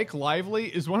 Blake Lively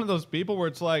is one of those people where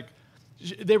it's like,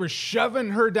 they were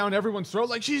shoving her down everyone's throat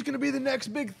like she's going to be the next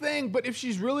big thing. But if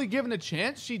she's really given a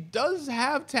chance, she does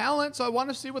have talent. So I want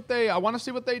to see what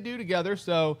they do together.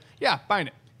 So yeah, buying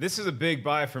it. This is a big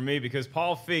buy for me because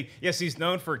Paul Feig, yes, he's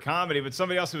known for comedy, but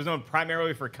somebody else who was known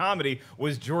primarily for comedy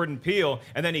was Jordan Peele,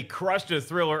 and then he crushed a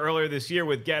thriller earlier this year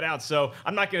with Get Out. So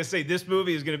I'm not going to say this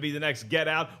movie is going to be the next Get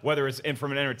Out, whether it's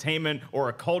from an entertainment or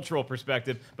a cultural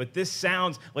perspective, but this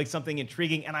sounds like something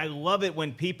intriguing, and I love it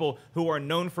when people who are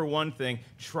known for one thing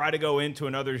try to go into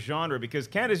another genre because,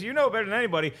 Ken, as you know better than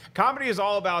anybody, comedy is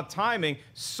all about timing.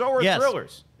 So are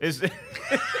thrillers. You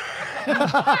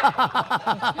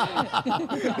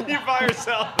buy or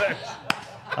sell this?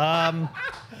 I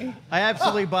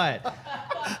absolutely buy it.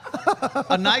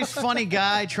 A nice, funny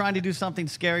guy trying to do something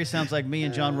scary sounds like me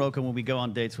and John Roca when we go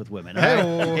on dates with women.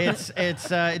 It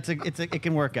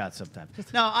can work out sometimes.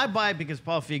 No, I buy it because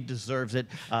Paul Feig deserves it.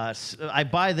 I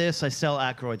buy this. I sell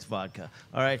Aykroyd's vodka.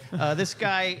 All right, this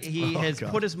guy has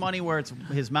put his money where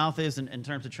his mouth is in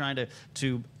terms of trying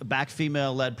to back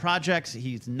female-led projects.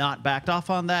 He's not backed off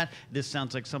on that. This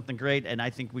sounds like something great, and I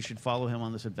think we should follow him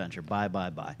on this adventure. Buy.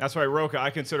 That's right, Roca. I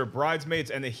consider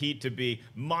Bridesmaids and The Heat to be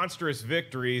monstrous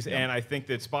victories. And I think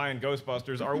that Spy and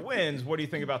Ghostbusters are wins. What do you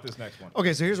think about this next one?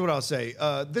 Okay, so here's what I'll say.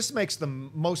 This makes the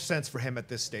most sense for him at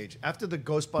this stage. After the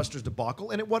Ghostbusters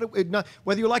debacle, and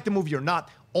whether you like the movie or not,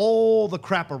 all the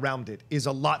crap around it is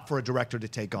a lot for a director to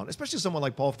take on, especially someone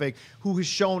like Paul Feig, who has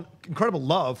shown incredible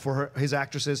love for his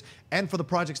actresses and for the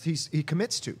projects he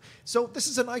commits to. So this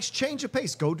is a nice change of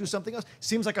pace. Go do something else.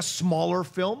 Seems like a smaller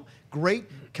film. Great.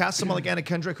 Cast someone like Anna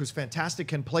Kendrick, who's fantastic,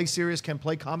 can play serious, can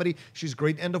play comedy. She's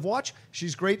great End of Watch.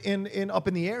 She's great in Up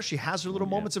in the Air. She has her little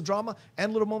moments of drama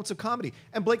and little moments of comedy.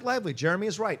 And Blake Lively, Jeremy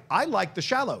is right. I like The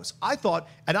Shallows.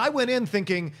 I went in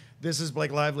thinking, this is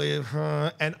Blake Lively,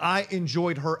 and I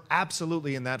enjoyed her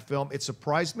absolutely in that film. It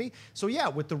surprised me. So yeah,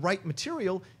 with the right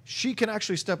material, she can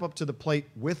actually step up to the plate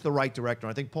with the right director.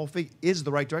 I think Paul Feig is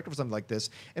the right director for something like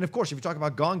this. And of course, if you talk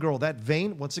about Gone Girl, that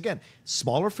vein, once again,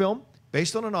 smaller film,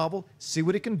 based on a novel, see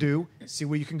what it can do, see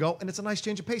where you can go, and it's a nice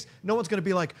change of pace. No one's going to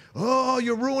be like, oh,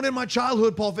 you're ruining my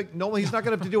childhood, Paul Feig. No, he's not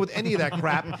going to have to deal with any of that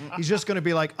crap. He's just going to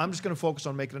be like, I'm just going to focus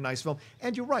on making a nice film.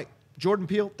 And you're right. Jordan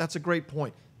Peele, that's a great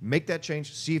point. Make that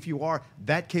change. See if you are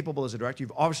that capable as a director.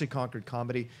 You've obviously conquered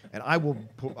comedy, and I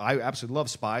absolutely love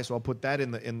Spy, so I'll put that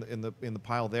in the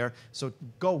pile there. So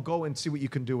go and see what you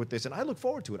can do with this, and I look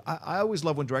forward to it. I always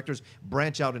love when directors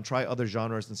branch out and try other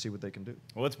genres and see what they can do.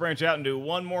 Well, let's branch out and do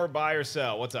one more buy or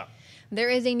sell. What's up? There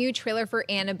is a new trailer for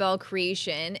Annabelle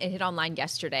Creation. It hit online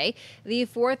yesterday. The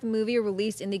fourth movie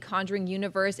released in the Conjuring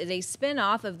universe is a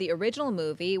spin-off of the original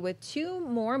movie with 2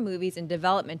 more movies in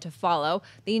development to follow,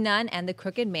 The Nun and The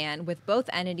Crooked Man, with both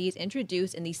entities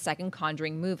introduced in the second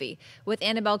Conjuring movie. With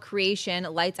Annabelle Creation,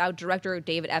 Lights Out director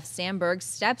David F. Sandberg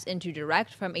steps in to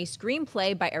direct from a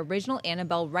screenplay by original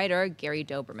Annabelle writer Gary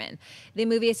Doberman. The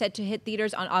movie is set to hit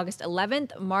theaters on August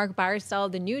 11th. Mark, buy or sell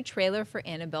the new trailer for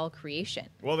Annabelle Creation?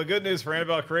 Well, the good news for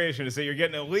Annabelle Creation is that you're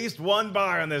getting at least one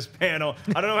buy on this panel.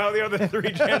 I don't know how the other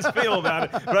 3 gents feel about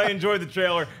it, but I enjoyed the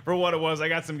trailer for what it was. I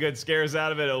got some good scares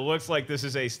out of it. It looks like this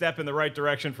is a step in the right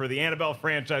direction for the Annabelle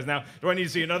franchise. Now, do I need to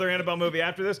see another Annabelle movie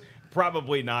after this?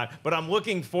 Probably not, but I'm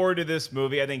looking forward to this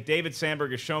movie. I think David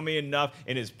Sandberg has shown me enough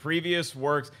in his previous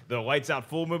works, the Lights Out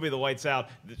full movie, the Lights Out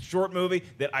the short movie,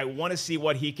 that I want to see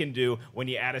what he can do when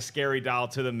you add a scary doll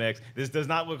to the mix. This does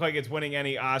not look like it's winning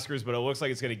any Oscars, but it looks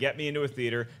like it's going to get me into a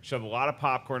theater, shove a lot of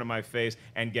popcorn in my face,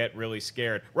 and get really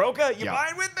scared. Roca, you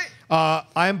buying with me?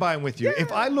 I am buying with you. Yeah.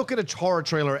 If I look at a horror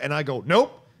trailer and I go,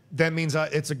 nope, that means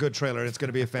it's a good trailer and it's going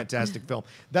to be a fantastic film.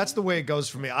 That's the way it goes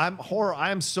for me. I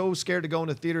am so scared to go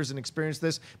into theaters and experience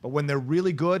this, but when they're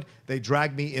really good, they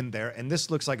drag me in there, and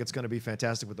this looks like it's going to be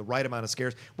fantastic with the right amount of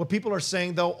scares. What people are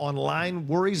saying, though, online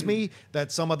worries me,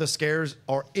 that some of the scares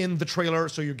are in the trailer,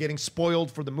 so you're getting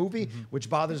spoiled for the movie, which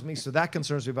bothers me, so that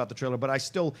concerns me about the trailer, but I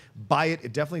still buy it.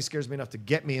 It definitely scares me enough to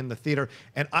get me in the theater,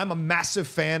 and I'm a massive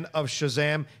fan of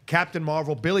Shazam, Captain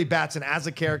Marvel, Billy Batson as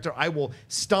a character. I will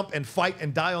stump and fight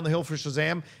and die on the hill for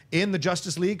Shazam, in the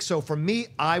Justice League. So for me,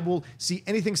 I will see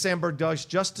anything Sandberg does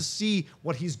just to see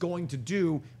what he's going to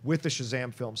do with the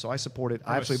Shazam film. So I support it.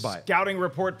 I absolutely buy it. Scouting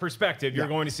report perspective, you're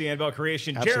going to see Annabelle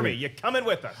Creation. Absolutely. Jeremy, you coming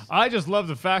with us? I just love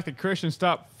the fact that Kristian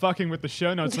stopped fucking with the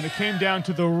show notes when it came down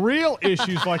to the real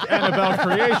issues like Annabelle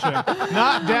Creation,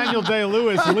 not Daniel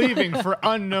Day-Lewis leaving for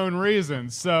unknown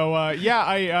reasons. So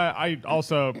I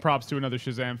also props to another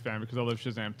Shazam fan because I love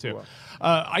Shazam too.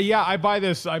 I buy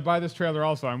this trailer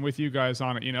also. I'm with you guys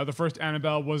on it. You know, the first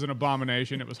Annabelle was an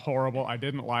abomination. It was horrible. I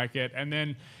didn't like it. And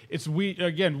then it's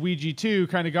Ouija 2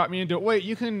 kind of got me into it. Wait,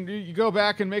 you go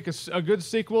back and make a good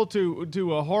sequel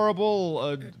to a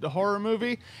horrible horror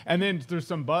movie, and then there's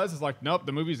some buzz. It's like, nope,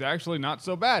 the movie's actually not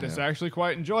so bad. It's actually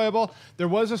quite enjoyable. There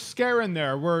was a scare in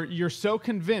there where you're so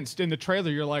convinced in the trailer,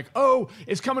 you're like, oh,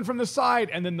 it's coming from the side,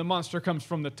 and then the monster comes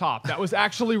from the top. That was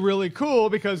actually really cool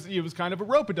because it was kind of a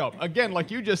rope-a-dope. Again, like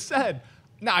you just said,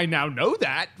 I now know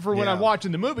that for when I'm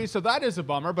watching the movie, so that is a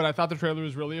bummer, but I thought the trailer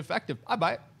was really effective. I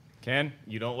buy it. Ken,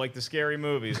 you don't like the scary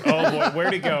movies. Oh, boy.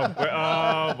 Where'd he go?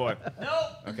 Oh, boy.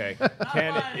 Nope. Okay.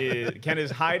 Ken is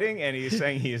hiding, and he's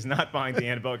saying he is not buying the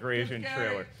Annabelle Creation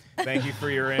trailer. Thank you for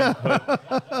your input,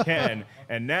 Ken.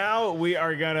 And now we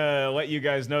are going to let you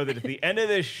guys know that at the end of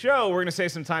this show, we're going to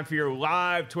save some time for your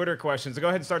live Twitter questions. So go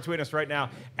ahead and start tweeting us right now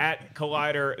at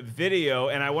Collider Video.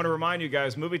 And I want to remind you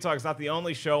guys, Movie Talk is not the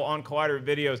only show on Collider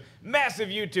Video's massive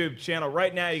YouTube channel.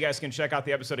 Right now, you guys can check out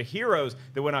the episode of Heroes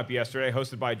that went up yesterday,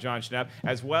 hosted by John Schnepp,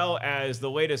 as well as the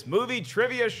latest movie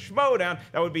trivia schmodown.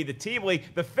 That would be the Team League.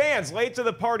 The fans late to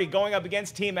the party going up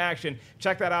against Team Action.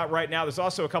 Check that out right now. There's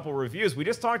also a couple reviews. We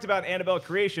just talked about Annabelle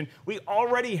Creation. We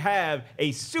already have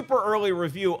a super early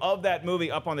review of that movie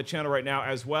up on the channel right now,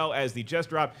 as well as the just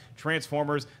dropped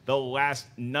Transformers The Last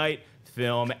Night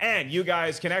film. And you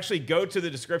guys can actually go to the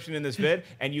description in this vid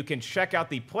and you can check out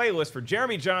the playlist for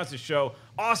Jeremy Johns' show,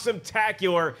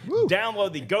 Awesome-tacular.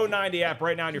 Download the Go90 app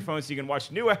right now on your phone so you can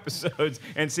watch new episodes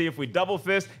and see if we double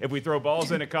fist, if we throw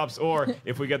balls into cups, or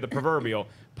if we get the proverbial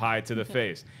pie to the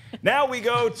face. Now we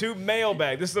go to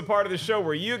Mailbag. This is the part of the show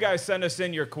where you guys send us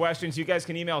in your questions. You guys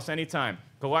can email us anytime.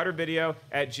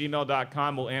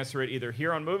 collidervideo@gmail.com. We'll answer it either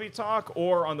here on Movie Talk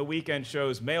or on the weekend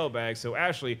show's Mailbag. So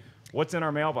Ashley, what's in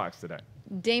our mailbox today?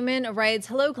 Damon writes,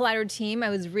 hello, Collider team. I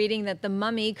was reading that The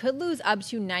Mummy could lose up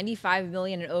to $95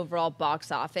 million in overall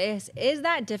box office. Is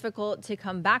that difficult to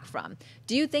come back from?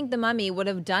 Do you think The Mummy would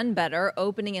have done better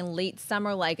opening in late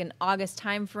summer, like an August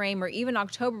timeframe, or even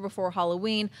October before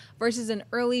Halloween, versus an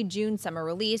early June summer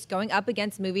release, going up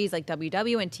against movies like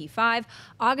WW and T5?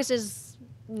 August is...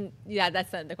 Yeah,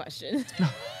 that's not the question.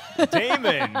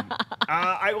 Damon,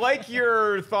 I like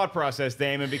your thought process,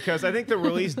 Damon, because I think the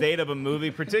release date of a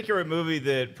movie, particularly a movie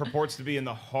that purports to be in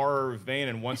the horror vein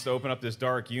and wants to open up this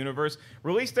dark universe,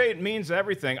 release date means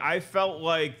everything. I felt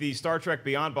like the Star Trek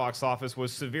Beyond box office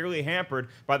was severely hampered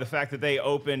by the fact that they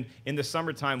opened in the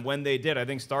summertime when they did. I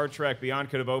think Star Trek Beyond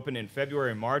could have opened in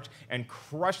February and March and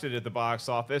crushed it at the box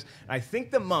office. And I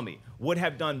think The Mummy would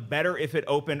have done better if it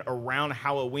opened around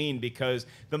Halloween, because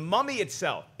The Mummy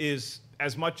itself is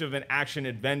as much of an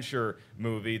action-adventure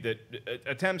movie that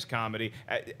attempts comedy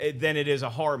than it is a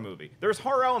horror movie. There's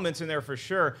horror elements in there for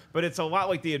sure, but it's a lot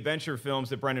like the adventure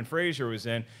films that Brendan Fraser was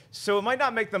in. So it might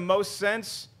not make the most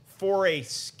sense for a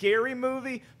scary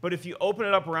movie, but if you open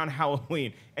it up around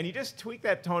Halloween and you just tweak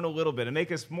that tone a little bit and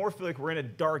make us more feel like we're in a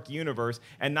dark universe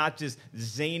and not just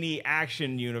zany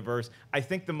action universe, I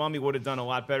think The Mummy would have done a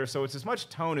lot better. So it's as much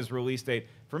tone as release date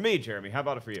for me, Jeremy. How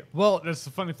about it for you? Well, that's the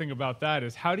funny thing about that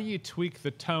is, how do you tweak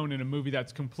the tone in a movie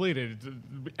that's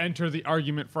completed? Enter the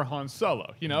argument for Han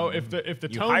Solo. You know, if the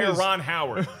You tone hire is Ron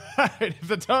Howard. if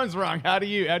the tone's wrong, how do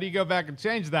you go back and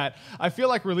change that? I feel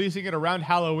like releasing it around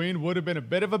Halloween would have been a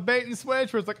bit of a bait and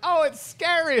switch, where it's like, oh, it's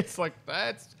scary. It's like,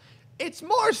 it's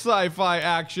more sci-fi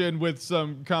action with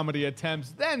some comedy attempts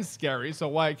than scary. So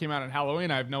why it came out on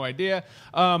Halloween, I have no idea.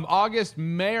 August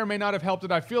may or may not have helped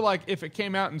it. I feel like if it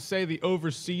came out in, say, the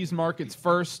overseas markets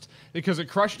first, because it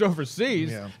crushed overseas,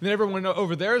 then everyone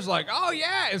over there is like, oh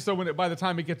yeah. And so by the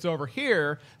time it gets over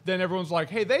here, then everyone's like,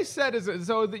 hey, they said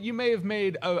so that you may have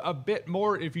made a bit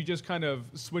more if you just kind of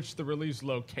switched the release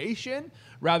location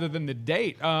rather than the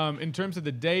date. In terms of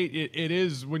the date, it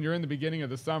is, when you're in the beginning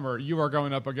of the summer, you are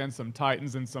going up against some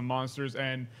titans and some monsters,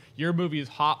 and your movie is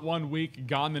hot one week,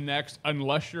 gone the next,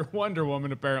 unless you're Wonder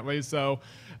Woman, apparently. So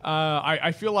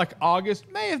I feel like August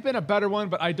may have been a better one,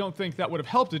 but I don't think that would have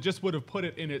helped. It just would have put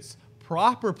it in its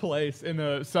proper place in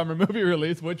a summer movie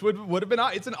release, which would have been,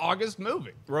 it's an August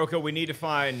movie. Roka, we need to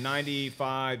find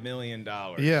 $95 million.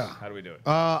 Yeah. How do we do it?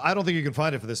 I don't think you can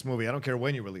find it for this movie. I don't care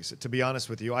when you release it. To be honest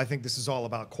with you, I think this is all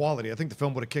about quality. I think the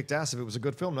film would have kicked ass if it was a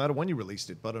good film, no matter when you released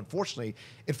it. But unfortunately,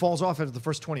 it falls off after the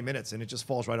first 20 minutes, and it just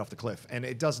falls right off the cliff. And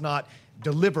it does not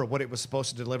deliver what it was supposed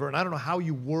to deliver. And I don't know how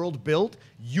you world build,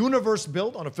 universe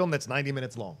build on a film that's 90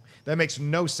 minutes long. That makes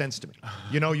no sense to me.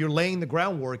 You know, you're laying the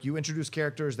groundwork. You introduce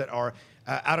characters that are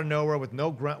out of nowhere with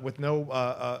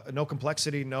no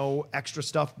complexity, no extra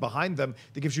stuff behind them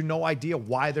that gives you no idea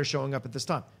why they're showing up at this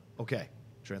time. Okay,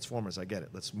 Transformers, I get it.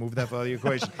 Let's move that out of the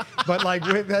equation. But like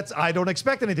I don't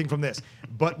expect anything from this.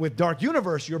 But with Dark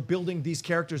Universe, you're building these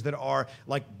characters that are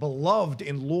like beloved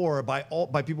in lore by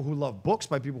people who love books,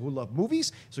 by people who love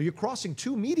movies. So you're crossing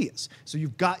two medias. So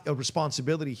you've got a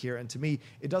responsibility here. And to me,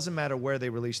 it doesn't matter where they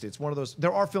released it. It's one of those.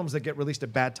 There are films that get released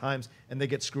at bad times and they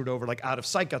get screwed over. Like Out of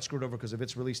Sight got screwed over because of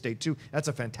its release date too. That's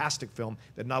a fantastic film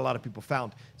that not a lot of people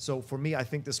found. So for me, I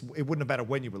think it wouldn't have mattered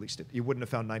when you released it. You wouldn't have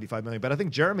found 95 million. But I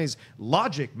think Jeremy's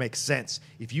logic makes sense.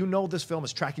 If you know this film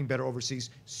is tracking better overseas,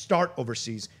 start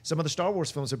overseas. Some of the Star Wars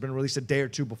films have been released a day or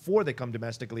two before they come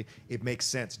domestically. It makes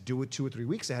sense. Do it 2 or 3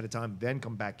 weeks ahead of time, then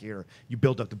come back here. You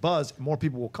build up the buzz, more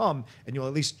people will come, and you'll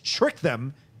at least trick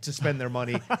them to spend their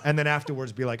money, and then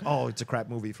afterwards be like, oh, it's a crap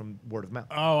movie from word of mouth.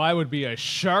 Oh, I would be a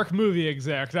shark movie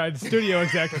exec, studio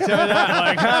exec to tell you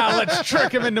that. Like, let's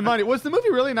trick him into money. Was the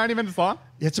movie really 90 minutes long?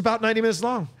 It's about 90 minutes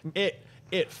long.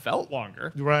 It felt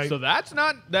longer. Right. So that's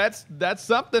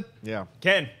something. Yeah.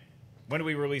 Ken, when do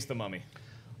we release The Mummy?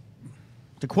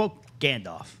 To quote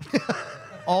Gandalf,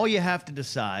 all you have to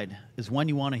decide is when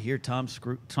you want to hear Tom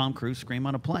Cruise scream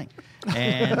on a plane.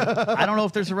 And I don't know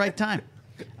if there's a right time.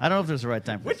 I don't know if there's a right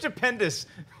time for Which appendix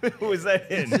was that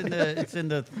in? It's in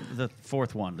the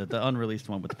fourth one, the unreleased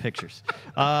one with the pictures.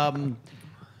 I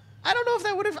don't know if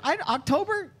that would have...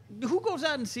 October? Who goes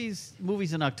out and sees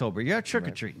movies in October? You're out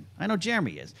trick-or-treating. I know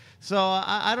Jeremy is. So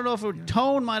I don't know if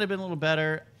tone might have been a little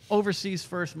better. Overseas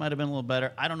first might have been a little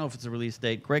better. I don't know if it's a release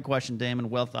date. Great question, Damon.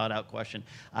 Well thought out question.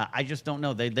 I just don't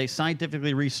know. They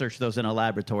scientifically research those in a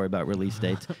laboratory about release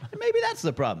dates. And maybe that's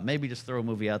the problem. Maybe just throw a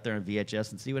movie out there on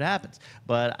VHS and see what happens.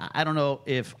 But I don't know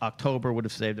if October would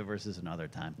have saved it versus another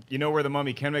time. You know where The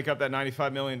Mummy can make up that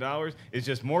 $95 million? It's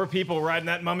just more people riding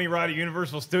that Mummy ride at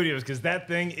Universal Studios because that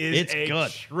thing is a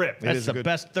trip. That's the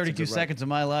best 32 seconds of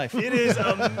my life. It is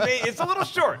amazing. It's a little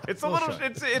short. It's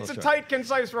a tight,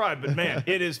 concise ride, but man,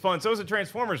 it is fun. So is a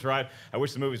Transformers ride. I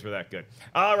wish the movies were that good.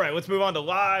 All right, let's move on to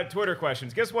live Twitter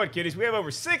questions. Guess what, kiddies? We have over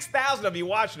 6,000 of you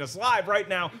watching us live right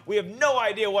now. We have no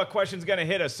idea what question's going to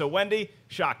hit us. So, Wendy,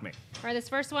 shock me. All right, this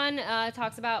first one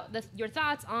talks about your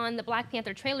thoughts on the Black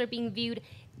Panther trailer being viewed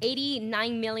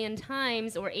 89 million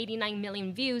times or 89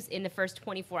 million views in the first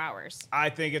 24 hours. I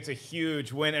think it's a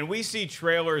huge win. And we see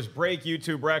trailers break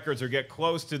YouTube records or get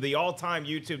close to the all-time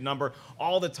YouTube number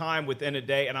all the time within a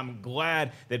day. And I'm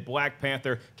glad that Black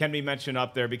Panther can be mentioned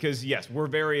up there because, yes, we're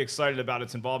very excited about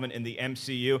its involvement in the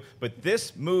MCU. But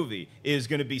this movie is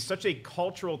going to be such a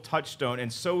cultural touchstone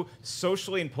and so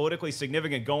socially and politically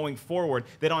significant going forward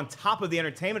that on top of the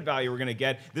entertainment value we're going to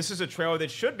get, this is a trailer that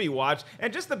should be watched.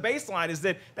 And just the baseline is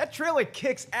that trailer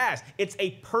kicks ass. It's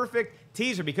a perfect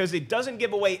teaser because it doesn't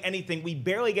give away anything. We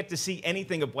barely get to see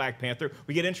anything of Black Panther.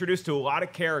 We get introduced to a lot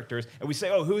of characters, and we say,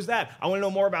 oh, who's that? I want to know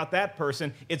more about that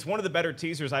person. It's one of the better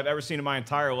teasers I've ever seen in my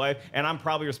entire life, and I'm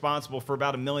probably responsible for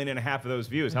about 1.5 million of those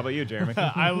views. How about you, Jeremy?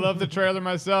 I love the trailer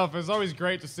myself. It's always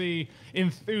great to see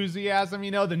enthusiasm,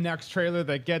 the next trailer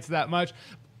that gets that much.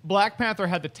 Black Panther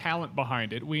had the talent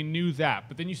behind it. We knew that.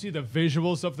 But then you see the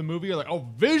visuals of the movie. You're like, oh,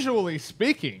 visually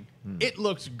speaking, it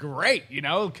looks great.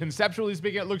 Conceptually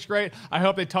speaking, it looks great. I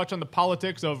hope they touch on the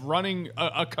politics of running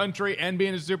a country and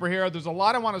being a superhero. There's a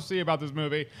lot I want to see about this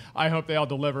movie. I hope they all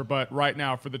deliver. But right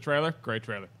now, for the trailer, great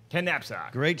trailer. Ken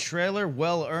Napzok. Great trailer,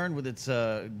 well earned with its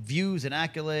views and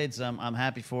accolades. I'm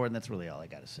happy for it, and that's really all I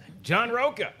got to say. John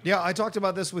Roca. Yeah, I talked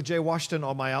about this with Jay Washington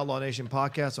on my Outlaw Nation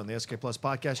podcast on the SK Plus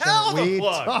podcast Hell channel. of a We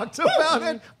plug. talked about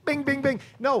it. Bing, bing, bing.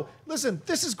 No, listen,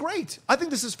 this is great. I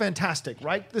think this is fantastic,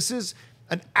 right? This is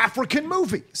an African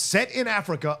movie set in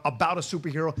Africa about a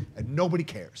superhero, and nobody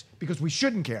cares because we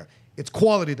shouldn't care. It's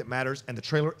quality that matters, and the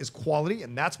trailer is quality,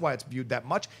 and that's why it's viewed that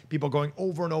much. People are going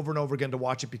over and over and over again to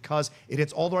watch it because it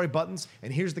hits all the right buttons.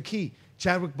 And here's the key.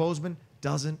 Chadwick Boseman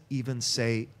doesn't even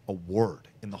say a word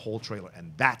in the whole trailer,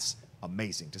 and that's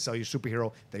amazing to sell your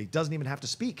superhero that he doesn't even have to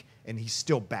speak, and he's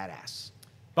still badass.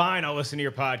 Fine, I'll listen to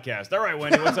your podcast. All right,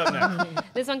 Wendy, what's up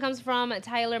next? This one comes from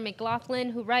Tyler McLaughlin,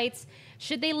 who writes,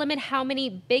 should they limit how many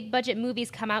big budget movies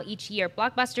come out each year?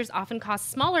 Blockbusters often cause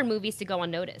smaller movies to go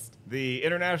unnoticed. The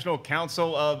International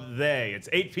Council of They. It's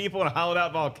 8 people in a hollowed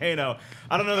out volcano.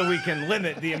 I don't know that we can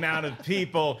limit the amount of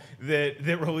people that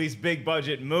release big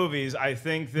budget movies. I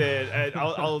think that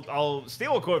I'll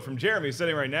steal a quote from Jeremy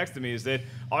sitting right next to me, is that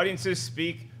audiences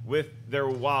speak with their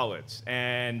wallets.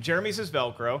 And Jeremy says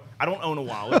Velcro. I don't own a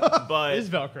wallet, but It is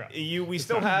Velcro. We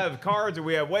still have cards, or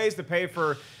we have ways to pay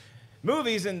for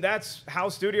movies, and that's how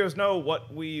studios know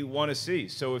what we want to see.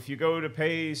 So if you go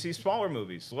to see smaller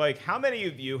movies, like how many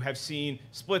of you have seen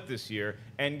Split this year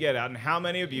and Get Out, and how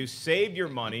many of you saved your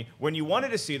money when you wanted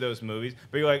to see those movies,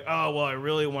 but you're like, oh, well, I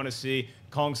really want to see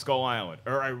Kong Skull Island,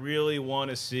 or I really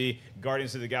want to see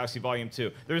Guardians of the Galaxy Volume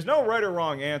 2. There's no right or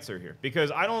wrong answer here,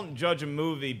 because I don't judge a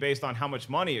movie based on how much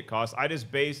money it costs. I just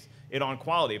base it on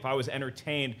quality. If I was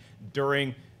entertained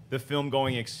during the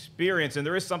film-going experience, and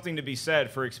there is something to be said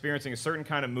for experiencing a certain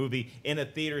kind of movie in a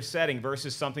theater setting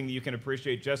versus something that you can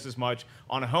appreciate just as much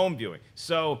on a home viewing.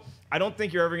 So I don't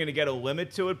think you're ever going to get a limit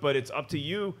to it, but it's up to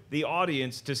you, the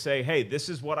audience, to say, hey, this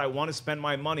is what I want to spend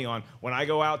my money on. When I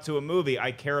go out to a movie,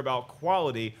 I care about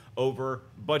quality over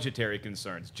budgetary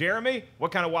concerns. Jeremy,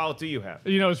 what kind of wallet do you have?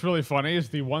 You know, what's really funny is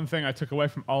the one thing I took away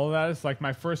from all of that is like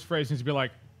my first phrase needs to be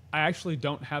like, I actually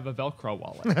don't have a Velcro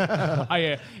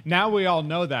wallet. Now we all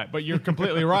know that, but you're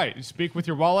completely right. You speak with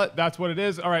your wallet, that's what it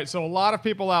is. All right, so a lot of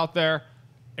people out there,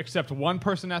 except one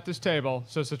person at this table,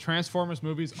 says the Transformers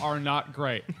movies are not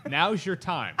great. Now's your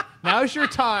time. Now's your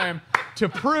time to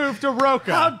prove to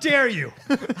Rocha. How dare you?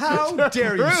 How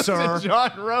dare you, Prove sir? to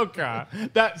John Rocha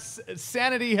that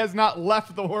sanity has not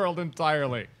left the world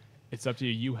entirely. It's up to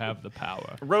you. You have the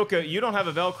power. Rocha, you don't have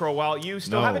a Velcro wallet. You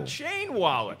still have a No. chain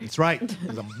wallet. That's right.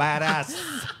 'Cause I'm badass.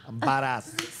 I'm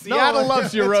badass. Seattle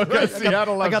loves you, that's Rocha. right.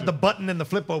 Seattle loves I got you. the button and the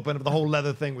flip open of the whole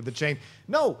leather thing with the chain.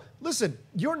 No, listen,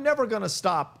 you're never going to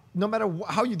stop. No matter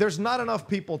how you, there's not enough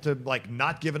people to like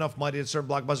not give enough money to certain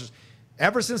blockbusters.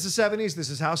 Ever since the 70s,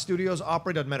 this is how studios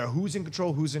operate. Doesn't matter who's in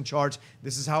control, who's in charge.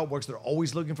 This is how it works. They're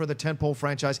always looking for the tentpole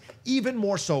franchise, even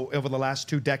more so over the last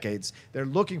 2 decades. They're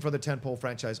looking for the tentpole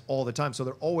franchise all the time. So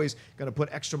they're always going to put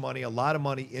extra money, a lot of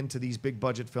money into these big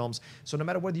budget films. So no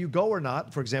matter whether you go or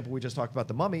not, for example, we just talked about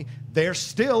The Mummy, they're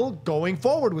still going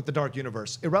forward with the Dark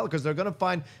Universe, because they're going to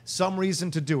find some reason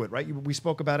to do it, right? We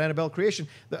spoke about Annabelle Creation.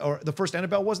 The first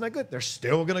Annabelle wasn't that good. They're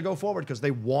still going to go forward because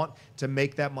they want to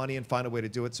make that money and find a way to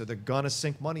do it. So they're going to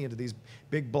sink money into these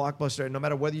big blockbusters. And no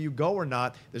matter whether you go or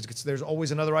not, there's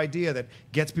always another idea that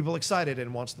gets people excited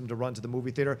and wants them to run to the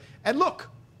movie theater. And look,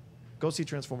 go see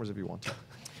Transformers if you want to.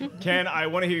 Ken, I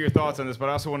want to hear your thoughts on this, but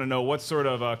I also want to know what sort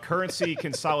of currency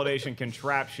consolidation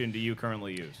contraption do you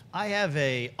currently use? I have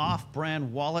a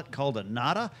off-brand wallet called a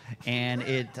Nada, and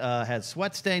it has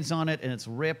sweat stains on it, and it's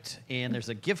ripped, and there's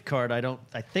a gift card.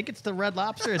 I think it's the Red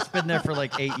Lobster. It's been there for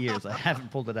like 8 years. I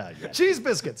haven't pulled it out yet. Cheese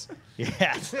biscuits.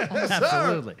 Yes,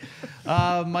 absolutely.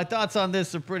 My thoughts on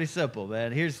this are pretty simple,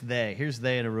 man. Here's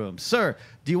they in a room. Sir,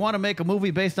 do you want to make a movie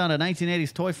based on a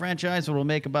 1980s toy franchise that will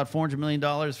make about $400 million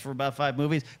for about 5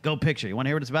 movies? Go picture. You want to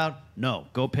hear what it's about? No,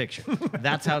 go picture.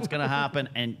 That's how it's going to happen.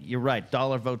 And you're right.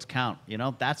 Dollar votes count. You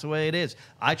know, that's the way it is.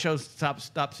 I chose to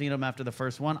stop seeing them after the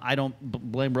first one. I don't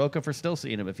blame Rocha for still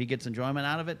seeing him. If he gets enjoyment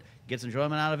out of it,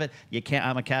 you can't.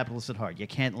 I'm a capitalist at heart. You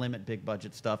can't limit big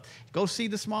budget stuff. Go see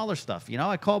the smaller stuff. You know,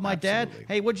 I called my dad.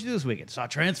 Hey, what'd you do this weekend? Saw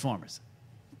Transformers.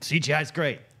 CGI's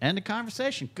great. End of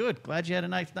conversation. Good. Glad you had a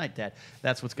nice night, Dad.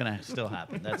 That's what's going to still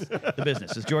happen. That's the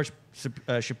business. As George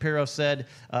Shapiro said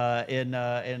in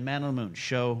Man on the Moon,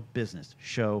 show business.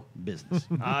 Show business.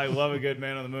 I love a good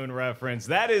Man on the Moon reference.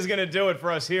 That is going to do it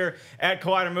for us here at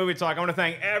Collider Movie Talk. I want to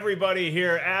thank everybody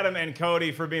here, Adam and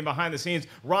Cody for being behind the scenes,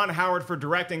 Ron Howard for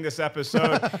directing this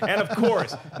episode, and of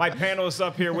course, my panelists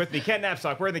up here with me. Ken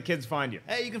Napzok, where do the kids find you?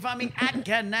 Hey, you can find me at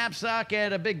Ken Napzok,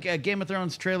 and a big Game of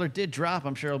Thrones trailer did drop.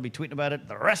 I'm sure I'll be tweeting about it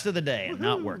the rest of the day and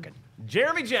not working.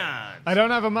 Jeremy Jahns. I don't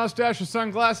have a mustache or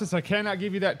sunglasses. I cannot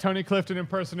give you that Tony Clifton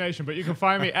impersonation, but you can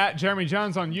find me at Jeremy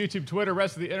Johns on YouTube, Twitter,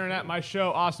 rest of the internet. My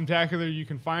show, Awesome-tacular, you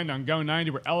can find on Go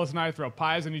 90, where Ellis and I throw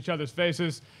pies in each other's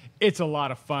faces. It's a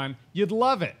lot of fun. You'd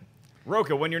love it.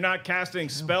 Rocha, when you're not casting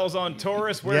spells on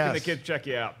tourists, where can the Yes. kids check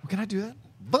you out? Can I do that?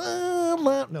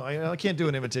 No, I can't do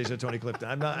an imitation of Tony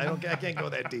Clifton. I can't go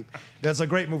that deep. That's a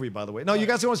great movie, by the way. No, you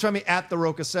guys can always find me at The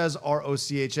Rocha Says,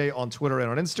 ROCHA, on Twitter and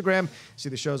on Instagram. See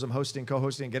the shows I'm hosting,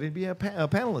 co-hosting, and getting to be a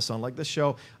panelist on, like this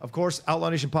show. Of course, Outlaw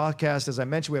Nation Podcast, as I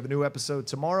mentioned, we have a new episode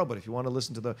tomorrow, but if you want to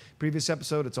listen to the previous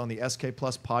episode, it's on the SK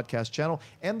Plus podcast channel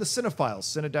and the Cinephiles,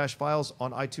 Cine-Files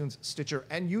on iTunes, Stitcher,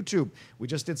 and YouTube. We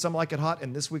just did Some Like It Hot,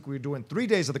 and this week we're doing 3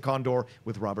 Days of the Condor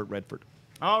with Robert Redford.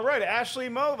 All right, Ashley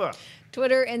Mova.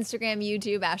 Twitter, Instagram,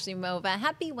 YouTube, Ashley Mova.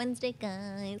 Happy Wednesday,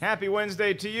 guys. Happy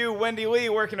Wednesday to you. Wendy Lee,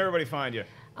 where can everybody find you?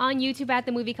 On YouTube at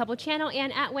The Movie Couple channel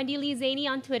and at Wendy Lee Zaney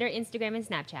on Twitter, Instagram, and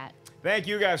Snapchat. Thank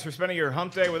you guys for spending your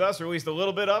hump day with us, or at least a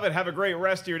little bit of it. Have a great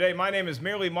rest of your day. My name is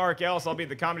merely Mark Ellis. I'll be at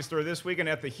the Comedy Store this weekend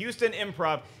at the Houston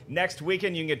Improv next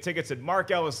weekend. You can get tickets at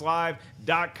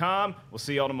markellislive.com. We'll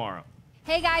see y'all tomorrow.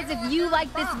 Hey guys, if you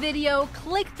like this video,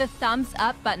 click the thumbs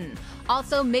up button.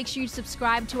 Also, make sure you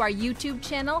subscribe to our YouTube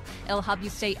channel. It'll help you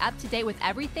stay up to date with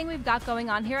everything we've got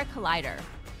going on here at Collider.